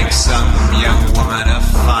gonna make some young woman a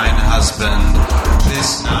fine husband.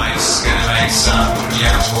 This knife's gonna make some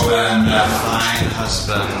young woman a fine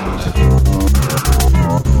husband.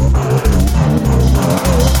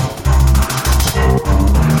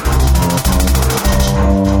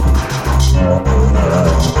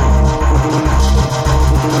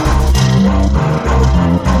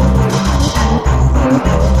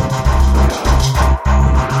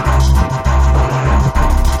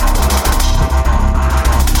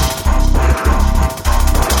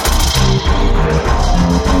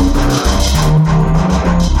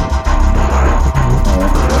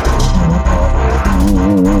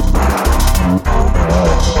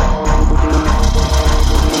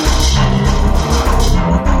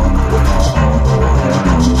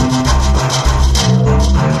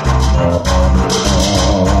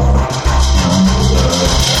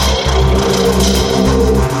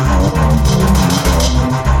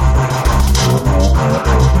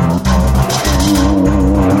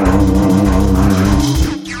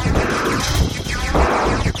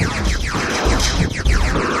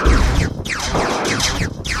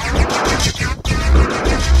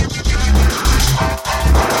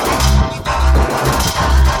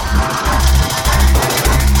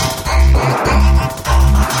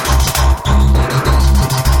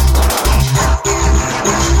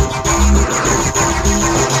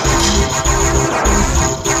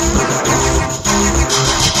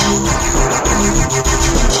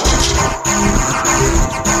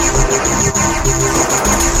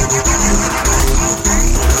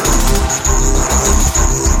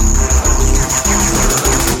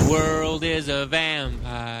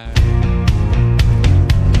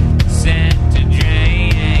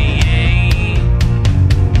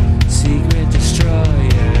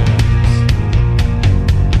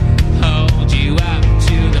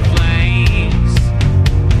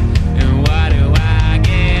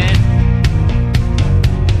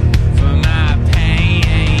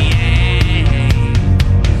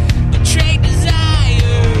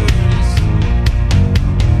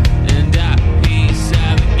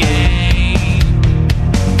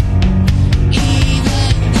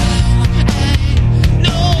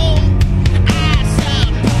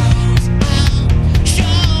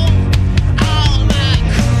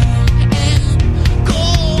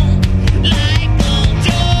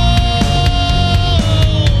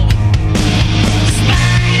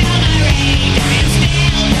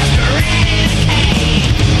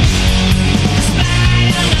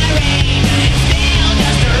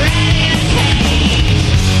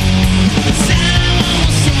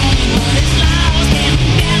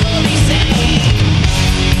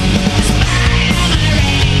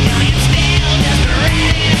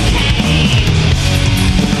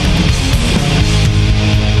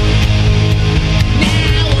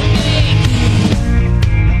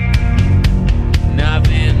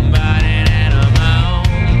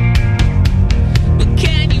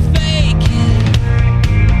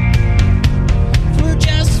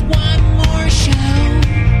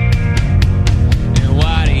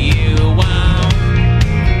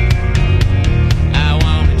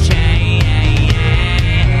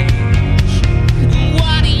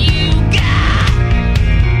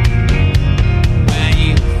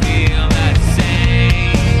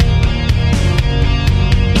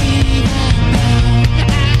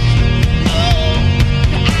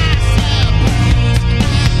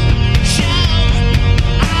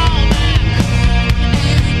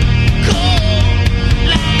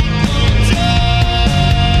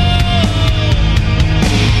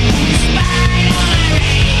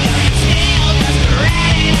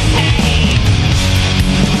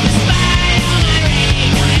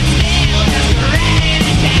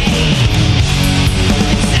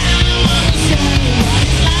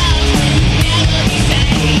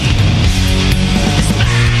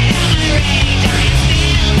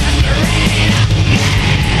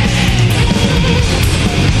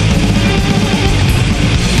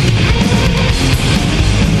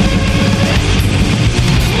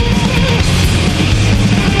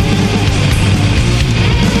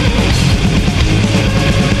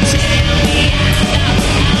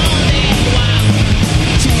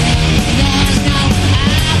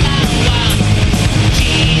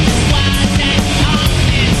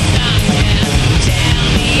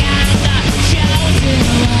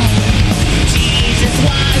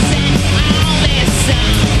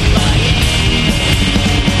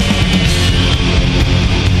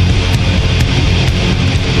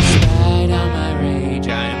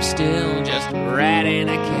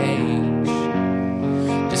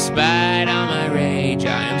 Despite all my rage,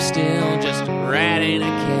 I am still just a rat in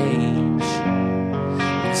a cage.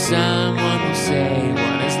 someone will say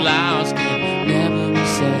what is lost can never be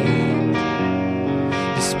saved.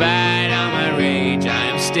 Despite all my rage, I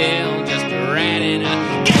am still just a rat in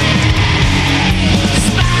a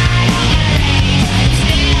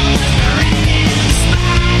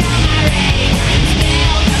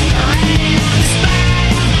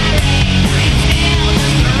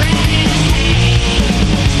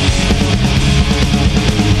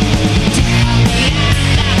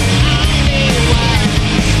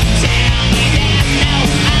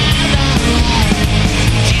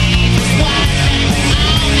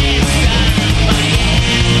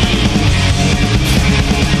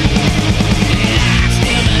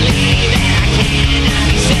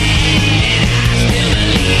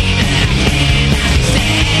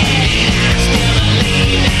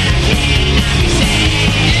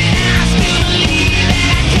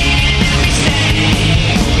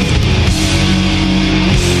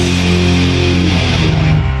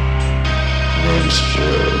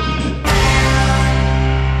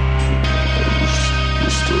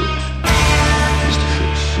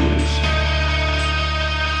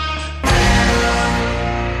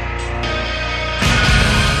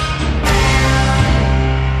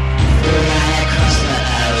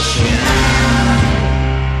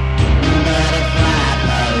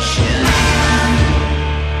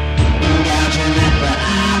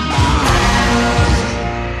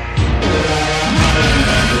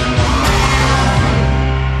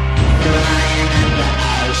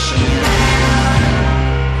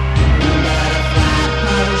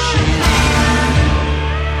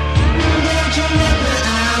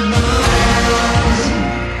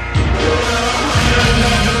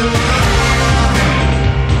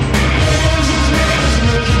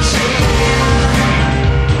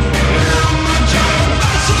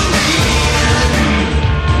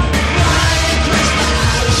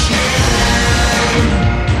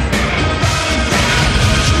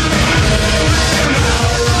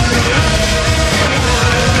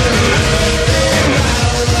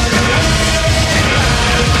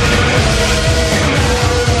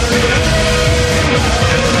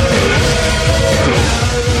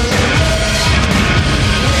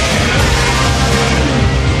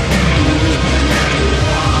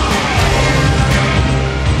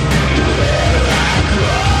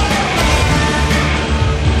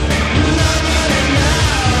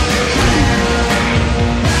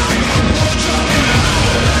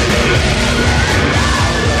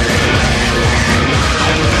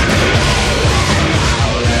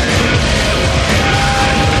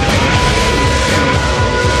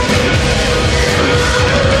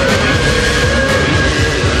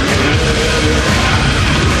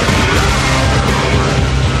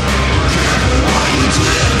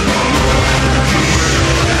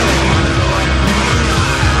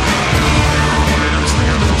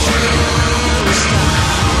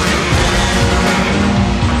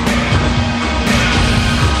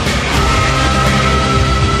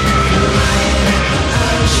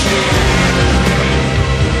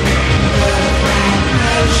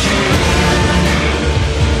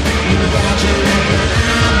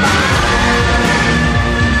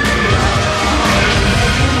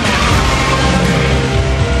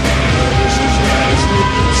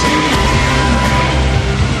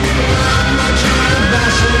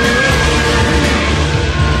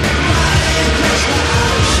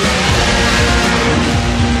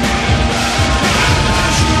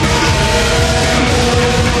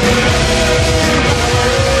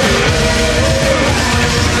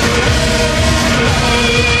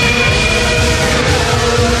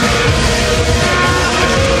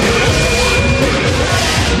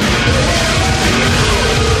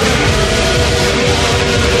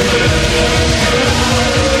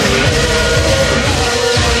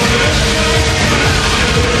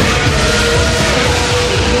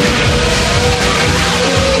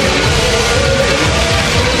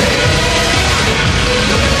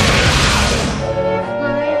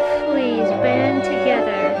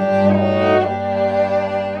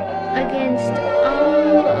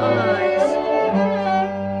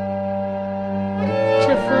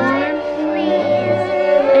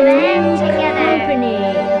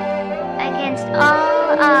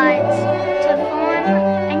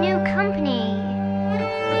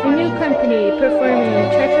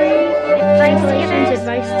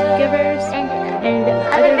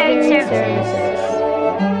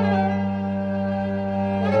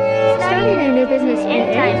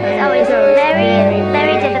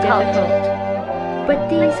But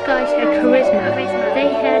these guys had charisma.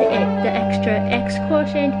 They had it, the extra X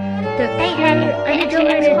quotient, the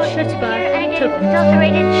unadulterated chutzpah to put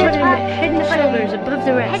hidden shoulders above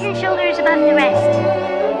the rest. Head and shoulders above the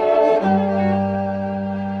rest.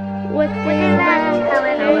 what they left,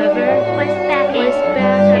 however, was back. If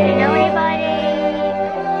you know anybody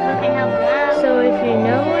who can help them out, so if you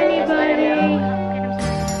know anybody.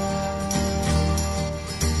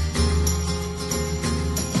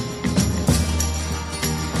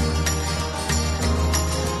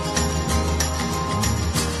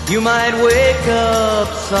 You might wake up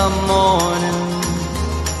some morning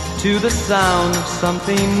to the sound of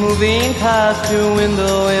something moving past your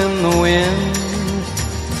window in the wind.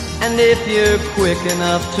 And if you're quick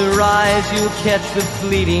enough to rise, you'll catch the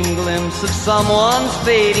fleeting glimpse of someone's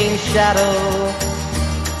fading shadow.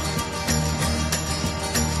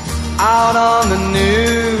 Out on the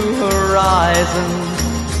new horizon,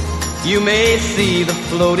 you may see the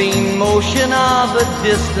floating motion of a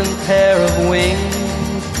distant pair of wings.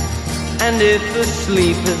 And if the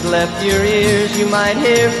sleep has left your ears, you might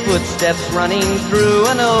hear footsteps running through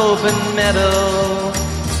an open meadow.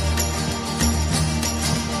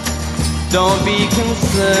 Don't be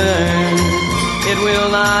concerned, it will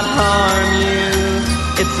not harm you.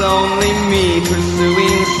 It's only me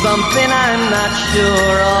pursuing something I'm not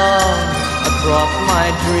sure of across my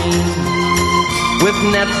dream. With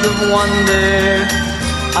nets of wonder,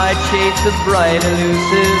 I chase the bright,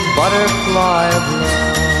 elusive butterfly of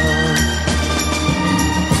love.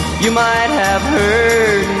 You might have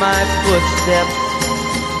heard my footsteps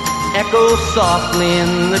echo softly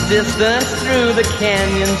in the distance through the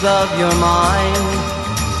canyons of your mind.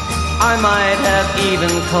 I might have even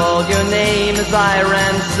called your name as I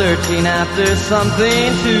ran searching after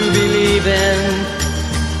something to believe in.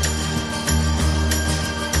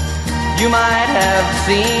 You might have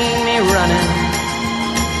seen me running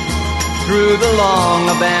through the long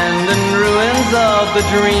abandoned ruins of the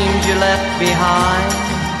dreams you left behind.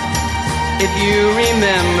 If you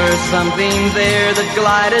remember something there that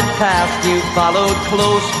glided past you, followed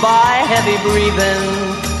close by, heavy breathing,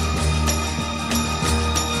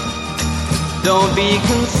 don't be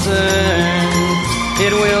concerned, it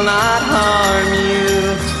will not harm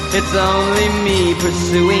you. It's only me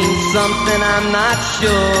pursuing something I'm not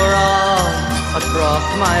sure of across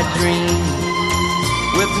my dream.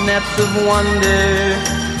 With nets of wonder,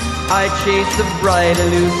 I chase the bright,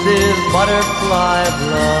 elusive butterfly of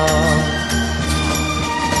love.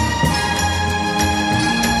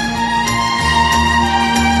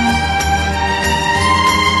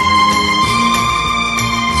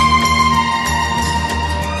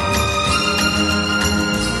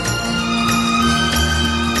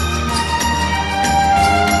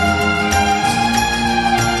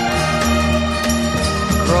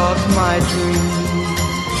 My dream,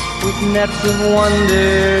 with nets of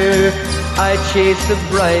wonder, I chase the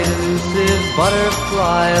bright, elusive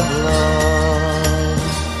butterfly of love.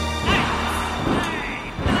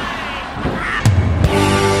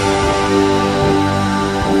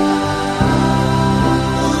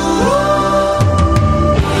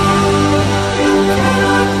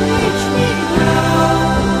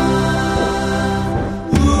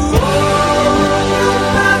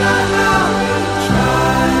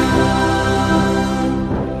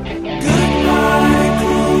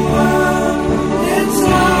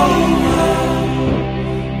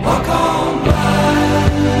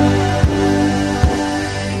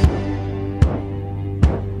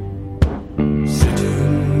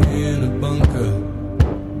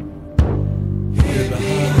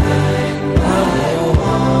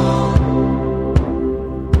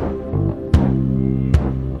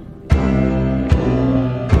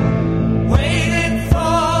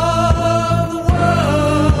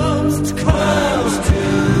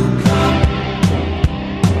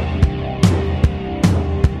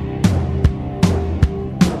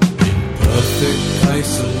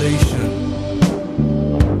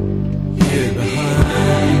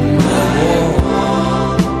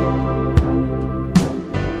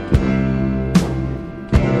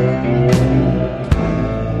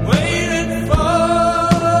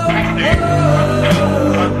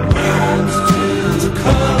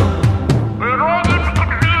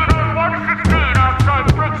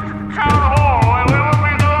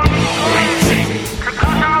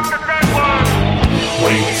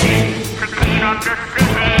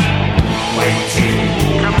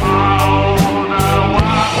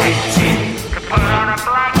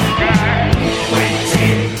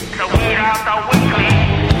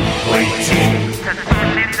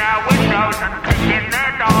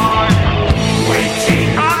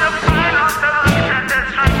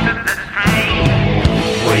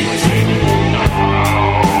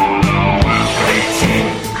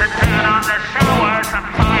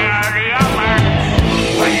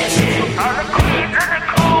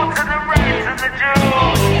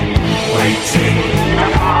 Waiting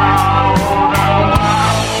tomorrow.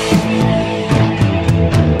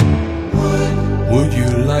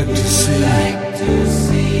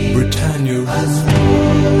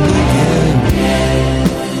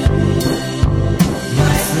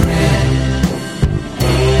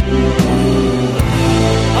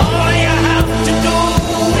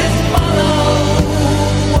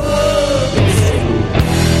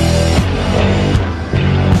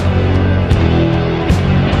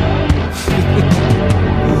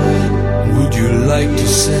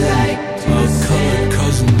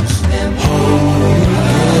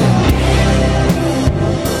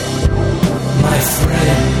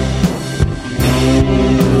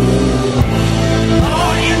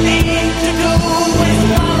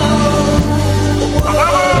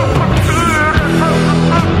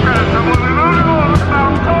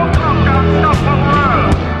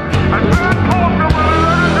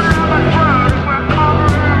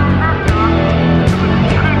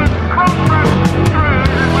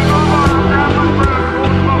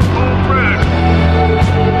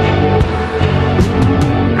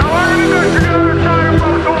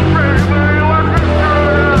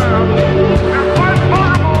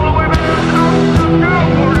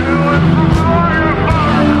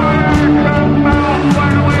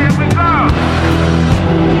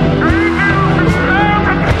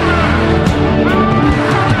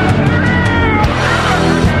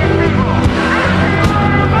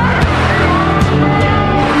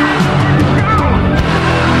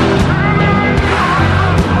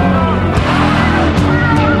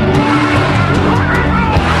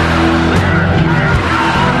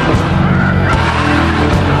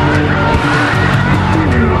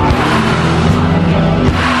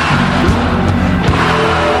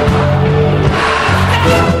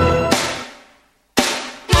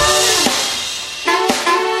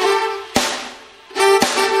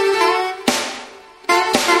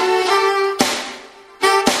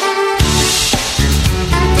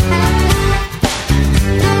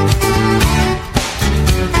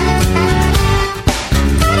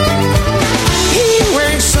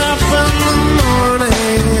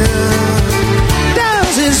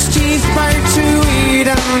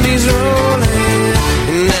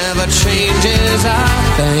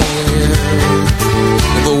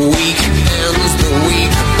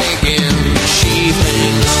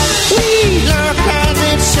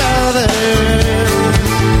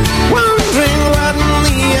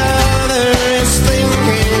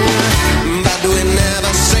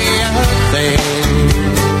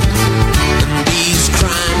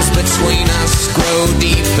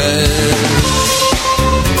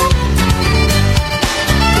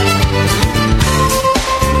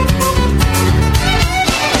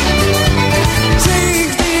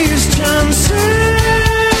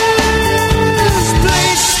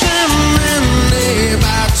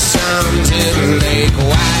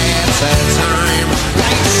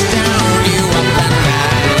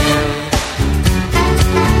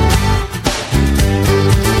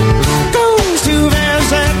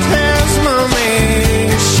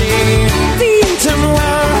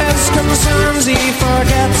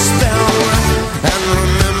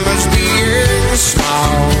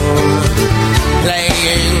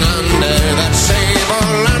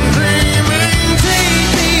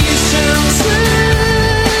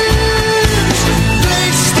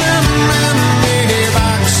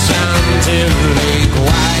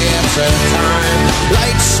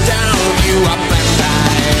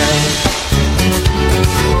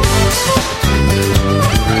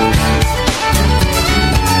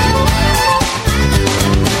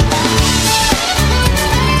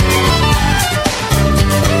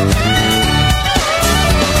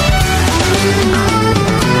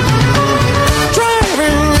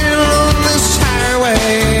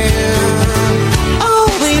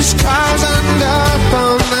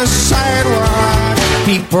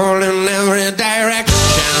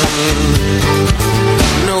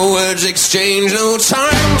 exchange, no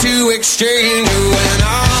time to exchange when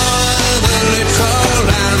all the little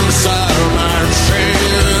lambs are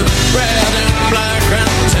marching, red and black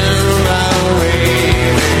and tan are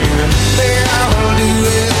waving. They all do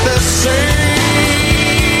it the same.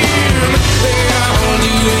 They all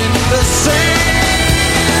do it the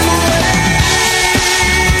same way.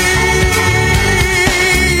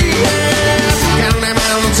 Count them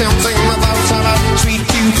out and tempting the thoughts of a treat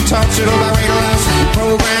you to touch it all by weightless.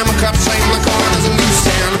 Program a cup, save my corners and loose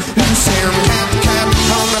down, cat,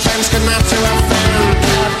 on the fence, could not to a fan,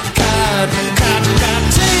 cat,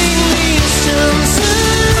 take these chances,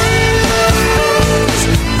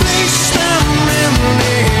 place them in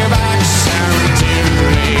the back, sounding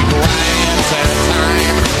big, riots at a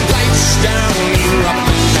time, lights down, you're up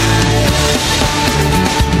and down.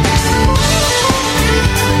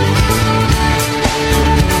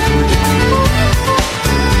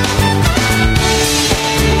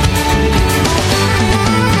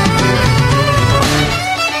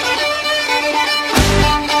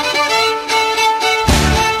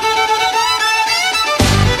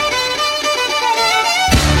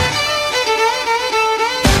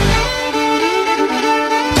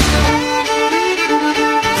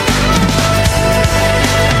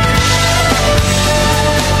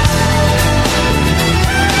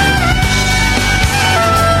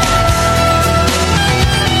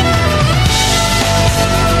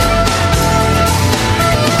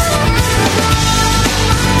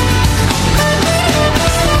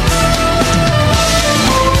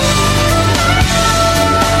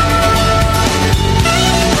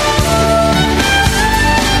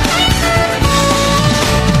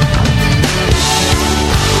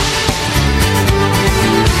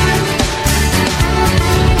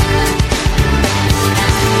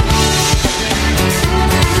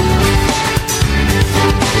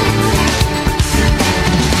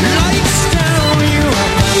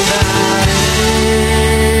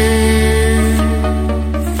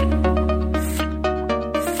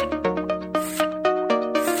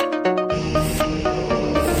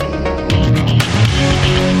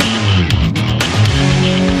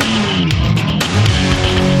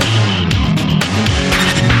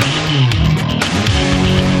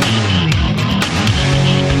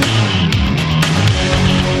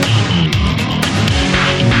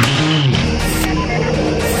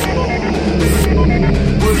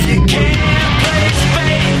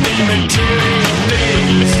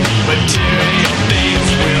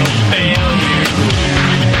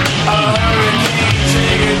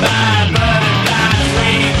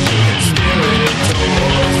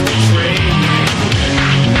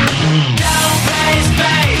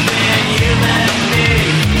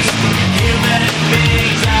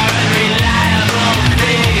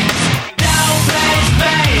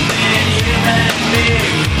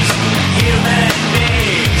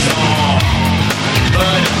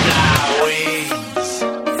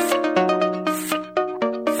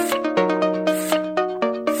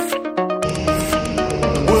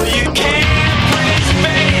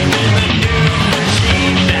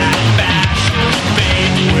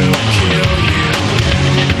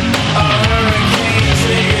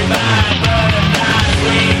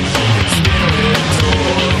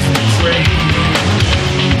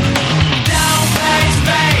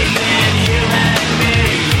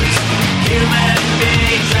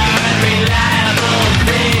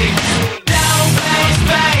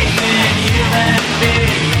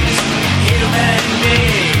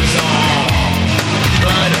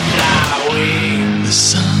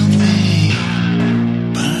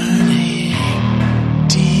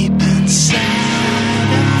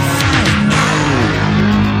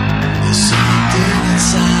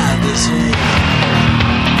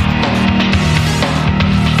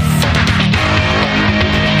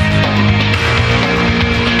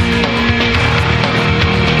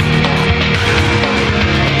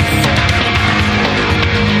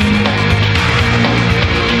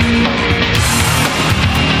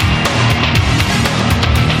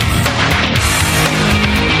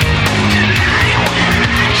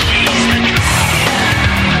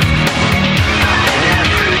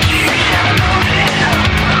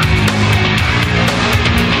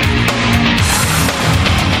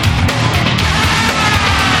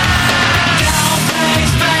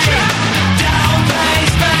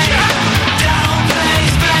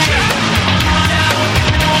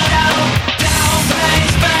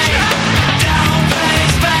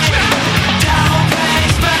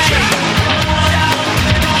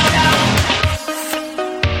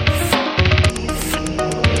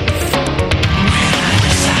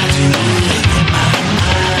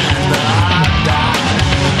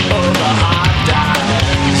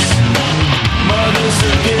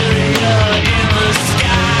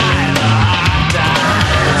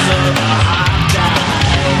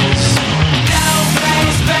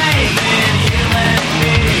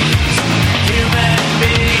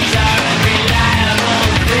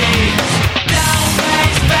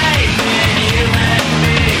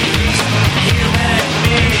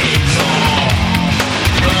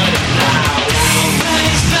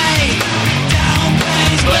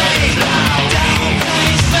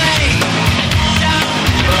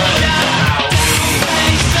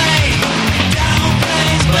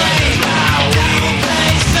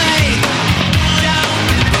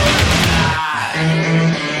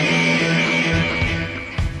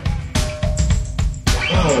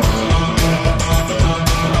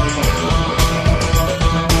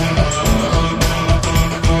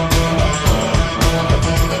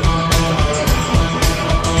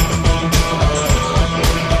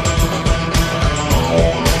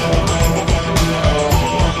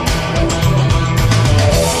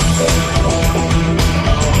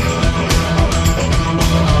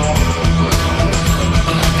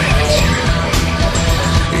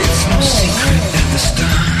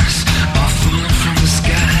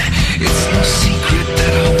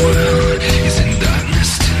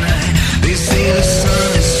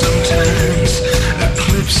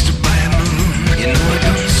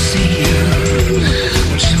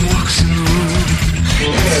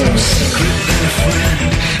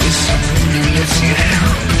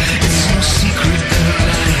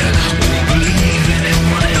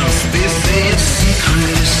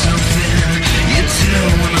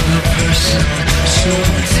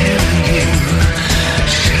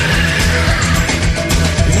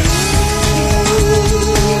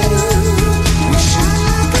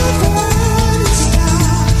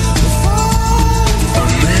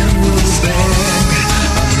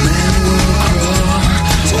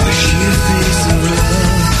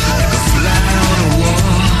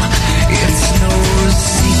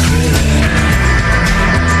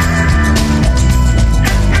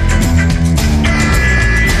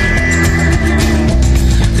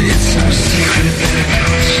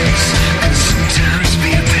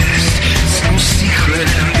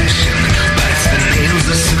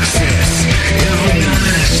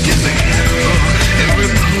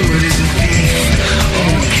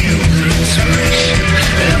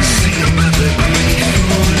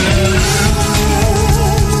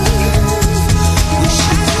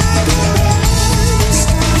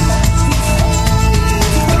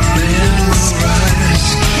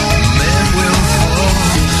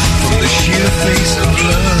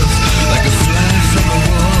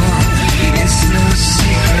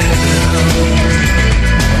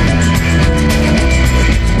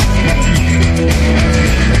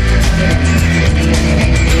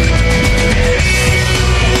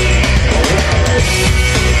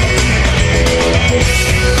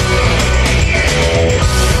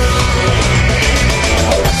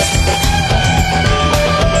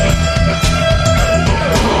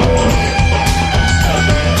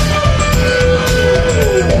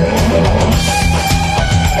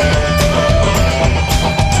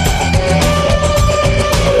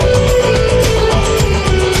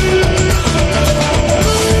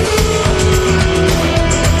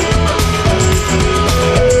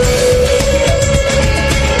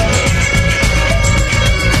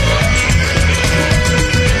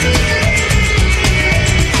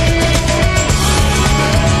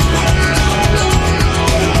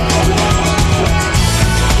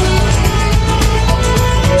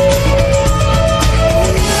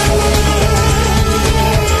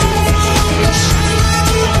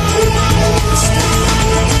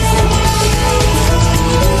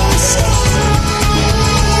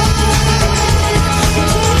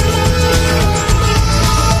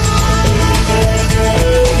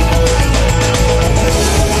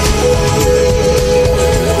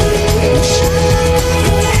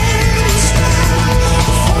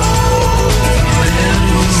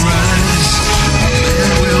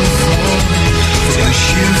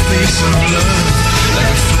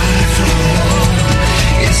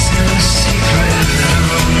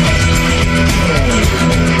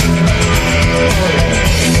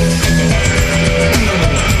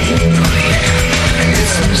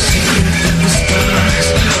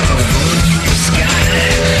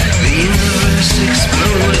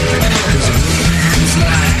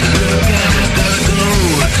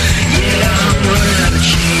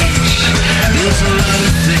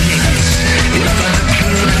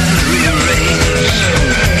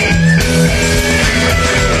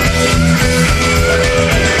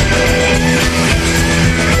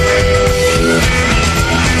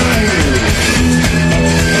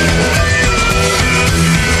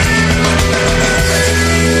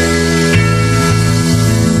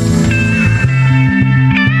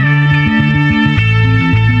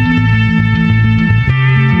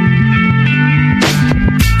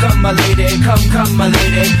 come my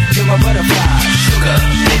lady, you're my butterfly, sugar,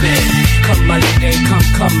 baby. Come my lady,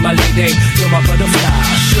 come my lady, you're my butterfly,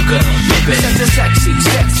 sugar, baby. Such a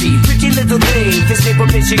sexy, pretty little thing. This paper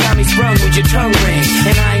bitch, you got me sprung with your tongue ring.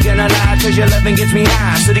 And I ain't gonna lie, cause your loving gets me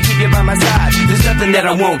high. So to keep you by my side, there's nothing that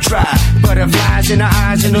I won't try. Butterflies in her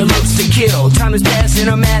eyes and her looks to kill. Time is passing,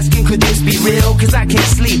 I'm asking, could this be real? Cause I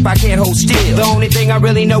can't sleep, I can't hold still. The only thing I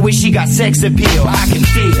really know is she got sex appeal. I can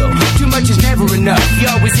feel, too much is never enough. You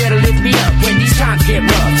always there to lift me up when these times get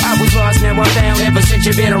rough. I was lost, now I'm found, ever since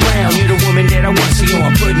you've been around. You're the woman that I want, so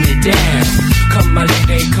I'm putting it down. Come my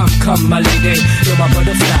lady, come my lady, you're my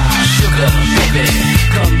butterfly, sugar, baby.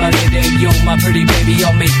 Come my lady, you're my pretty baby,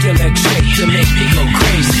 I'll make your legs shake, you make me go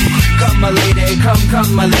crazy. Come my lady,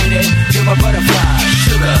 come my lady, you're my butterfly,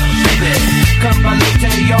 sugar, baby. Come my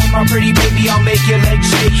lady, you're my pretty baby, I'll make your legs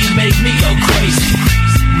shake, you make me go crazy.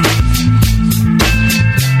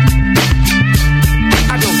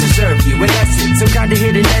 I don't deserve you, in essence, some kind of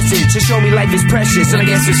hidden message to show me life is precious, and I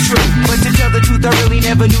guess it's true. But to tell the truth, I really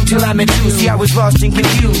never knew till I met you. See, I was lost and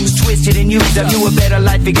confused, twisted and used. I knew a better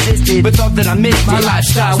life existed, but thought that I missed my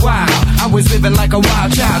lifestyle. Wow, I was living like a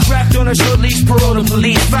wild child, trapped on a short leash, parole to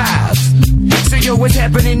police files. So yo, what's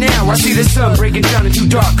happening now? I see the sun breaking down into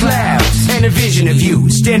dark clouds, and a vision of you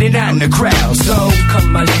standing out in the crowd. So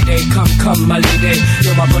come my lady, come my lady,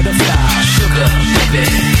 you're my butterfly, sugar baby.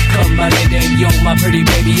 Come my lady, you're my pretty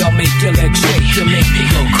baby, I'll make your legs shake, you make me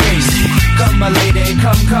go crazy. Come my lady,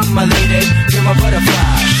 come my lady, you're my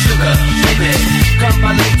butterfly, sugar baby. Come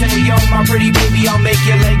my lady, you're my pretty baby, I'll make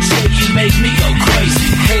your legs shake, you make me go crazy.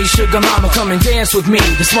 Hey sugar mama, come and dance with me.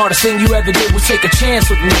 The smartest thing you ever did was take a chance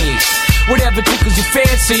with me. Whatever tickles your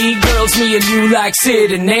fancy, girls, me and you like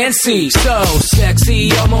Sid and Nancy. So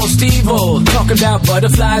sexy, almost evil, talking about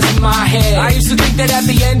butterflies in my head. I used to think that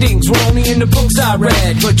happy endings were only in the books I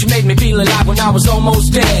read, but you made me feel alive when I was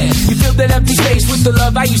almost dead. You filled that empty space with the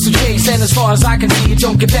love I used to chase, and as far as I can see, it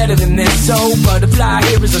don't get better than this. So butterfly,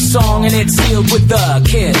 here is a song, and it's sealed with a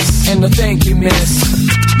kiss and a thank you, miss.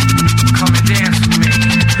 Come and dance with me.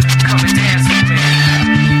 Come and dance with me.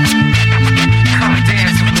 Come and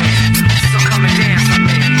dance with me. So come and dance with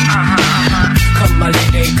me. Come my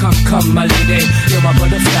lady, come my lady, you're my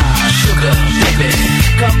butterfly, sugar baby.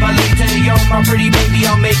 Come my lady, you're my pretty baby,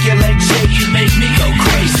 I'll make your legs shake, you make me go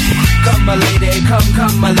crazy. Come my lady, come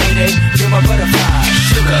my lady, you're my butterfly,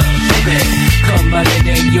 sugar baby. Come my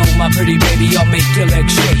lady, you're my pretty baby, I'll make your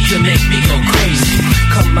legs shake, you make me go crazy.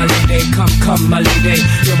 Come my lady, come my lady,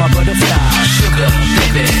 you're my butterfly, sugar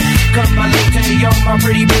baby. Come my lady, you're my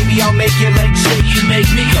pretty baby, I'll make your legs shake, you make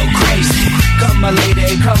me go crazy. Come my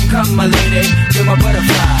lady, come my lady, you're my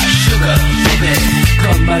butterfly, sugar baby.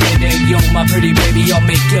 Come my lady, you're my pretty baby, I'll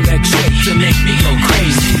make your legs shake, you make me go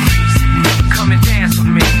crazy. Come and dance with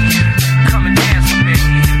me, come and dance with me.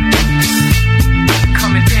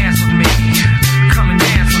 Come and dance with me, come and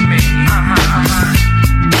dance with me.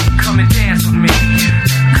 Come and dance with me,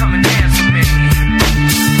 come and dance with me.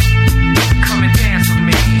 Come and dance with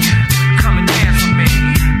me, come and dance with me.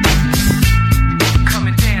 Come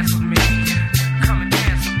and dance with me, come and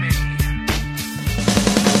dance with me.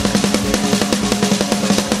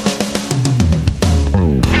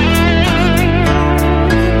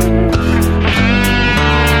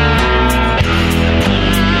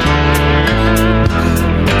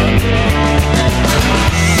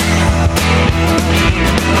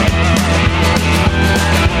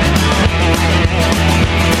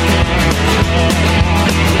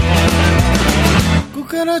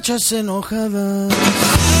 Cucarachas enojadas.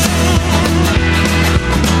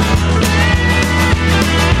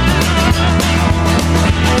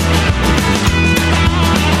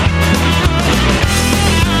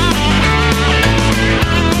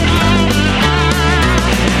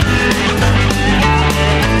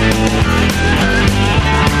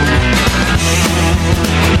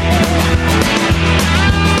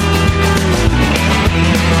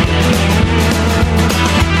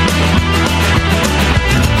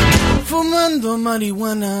 Fumando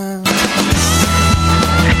marihuana.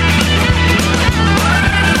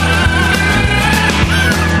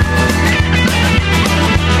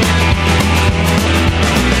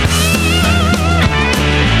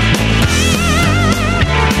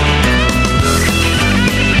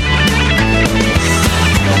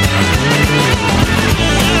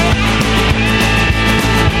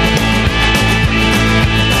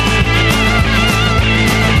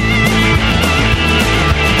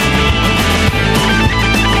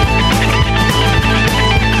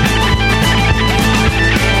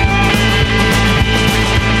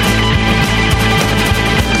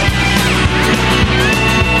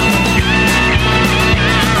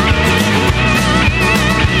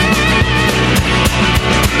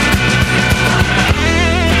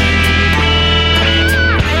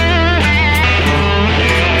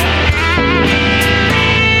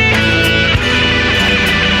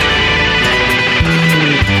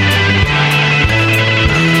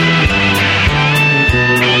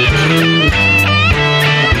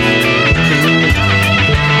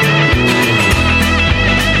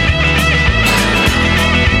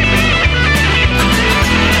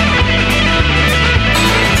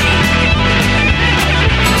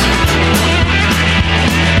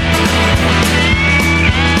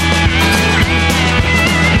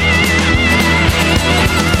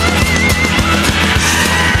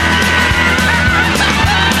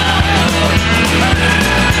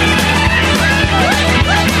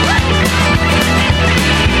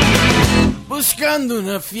 Buscando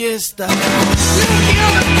una fiesta.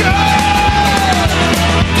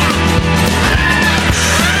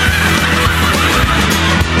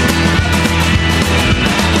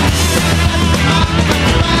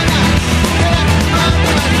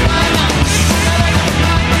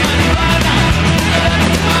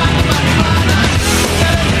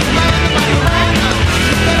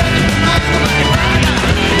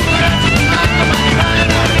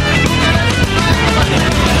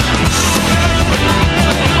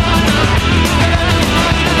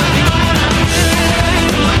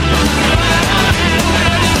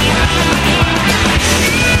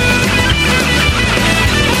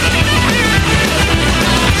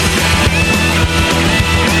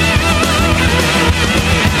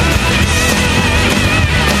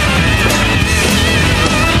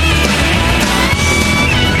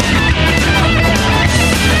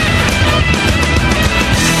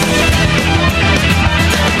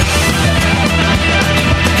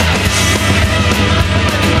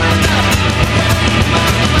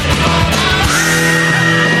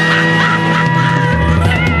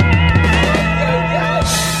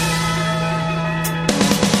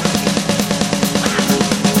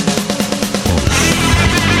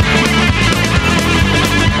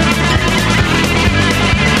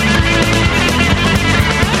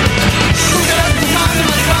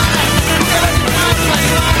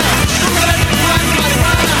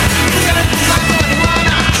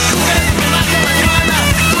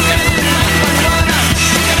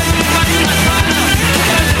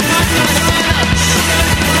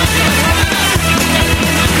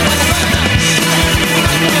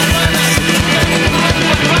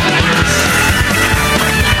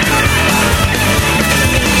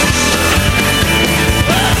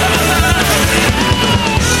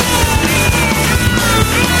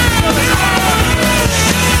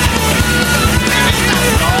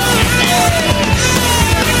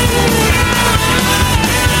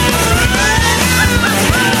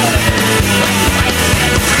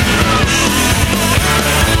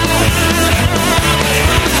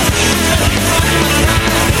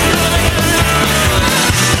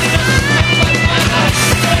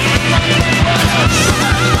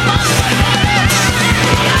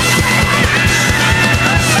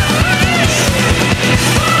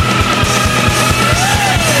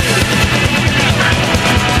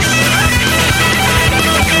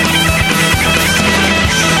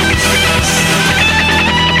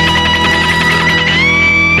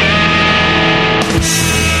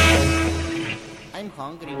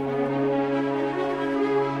 hungry.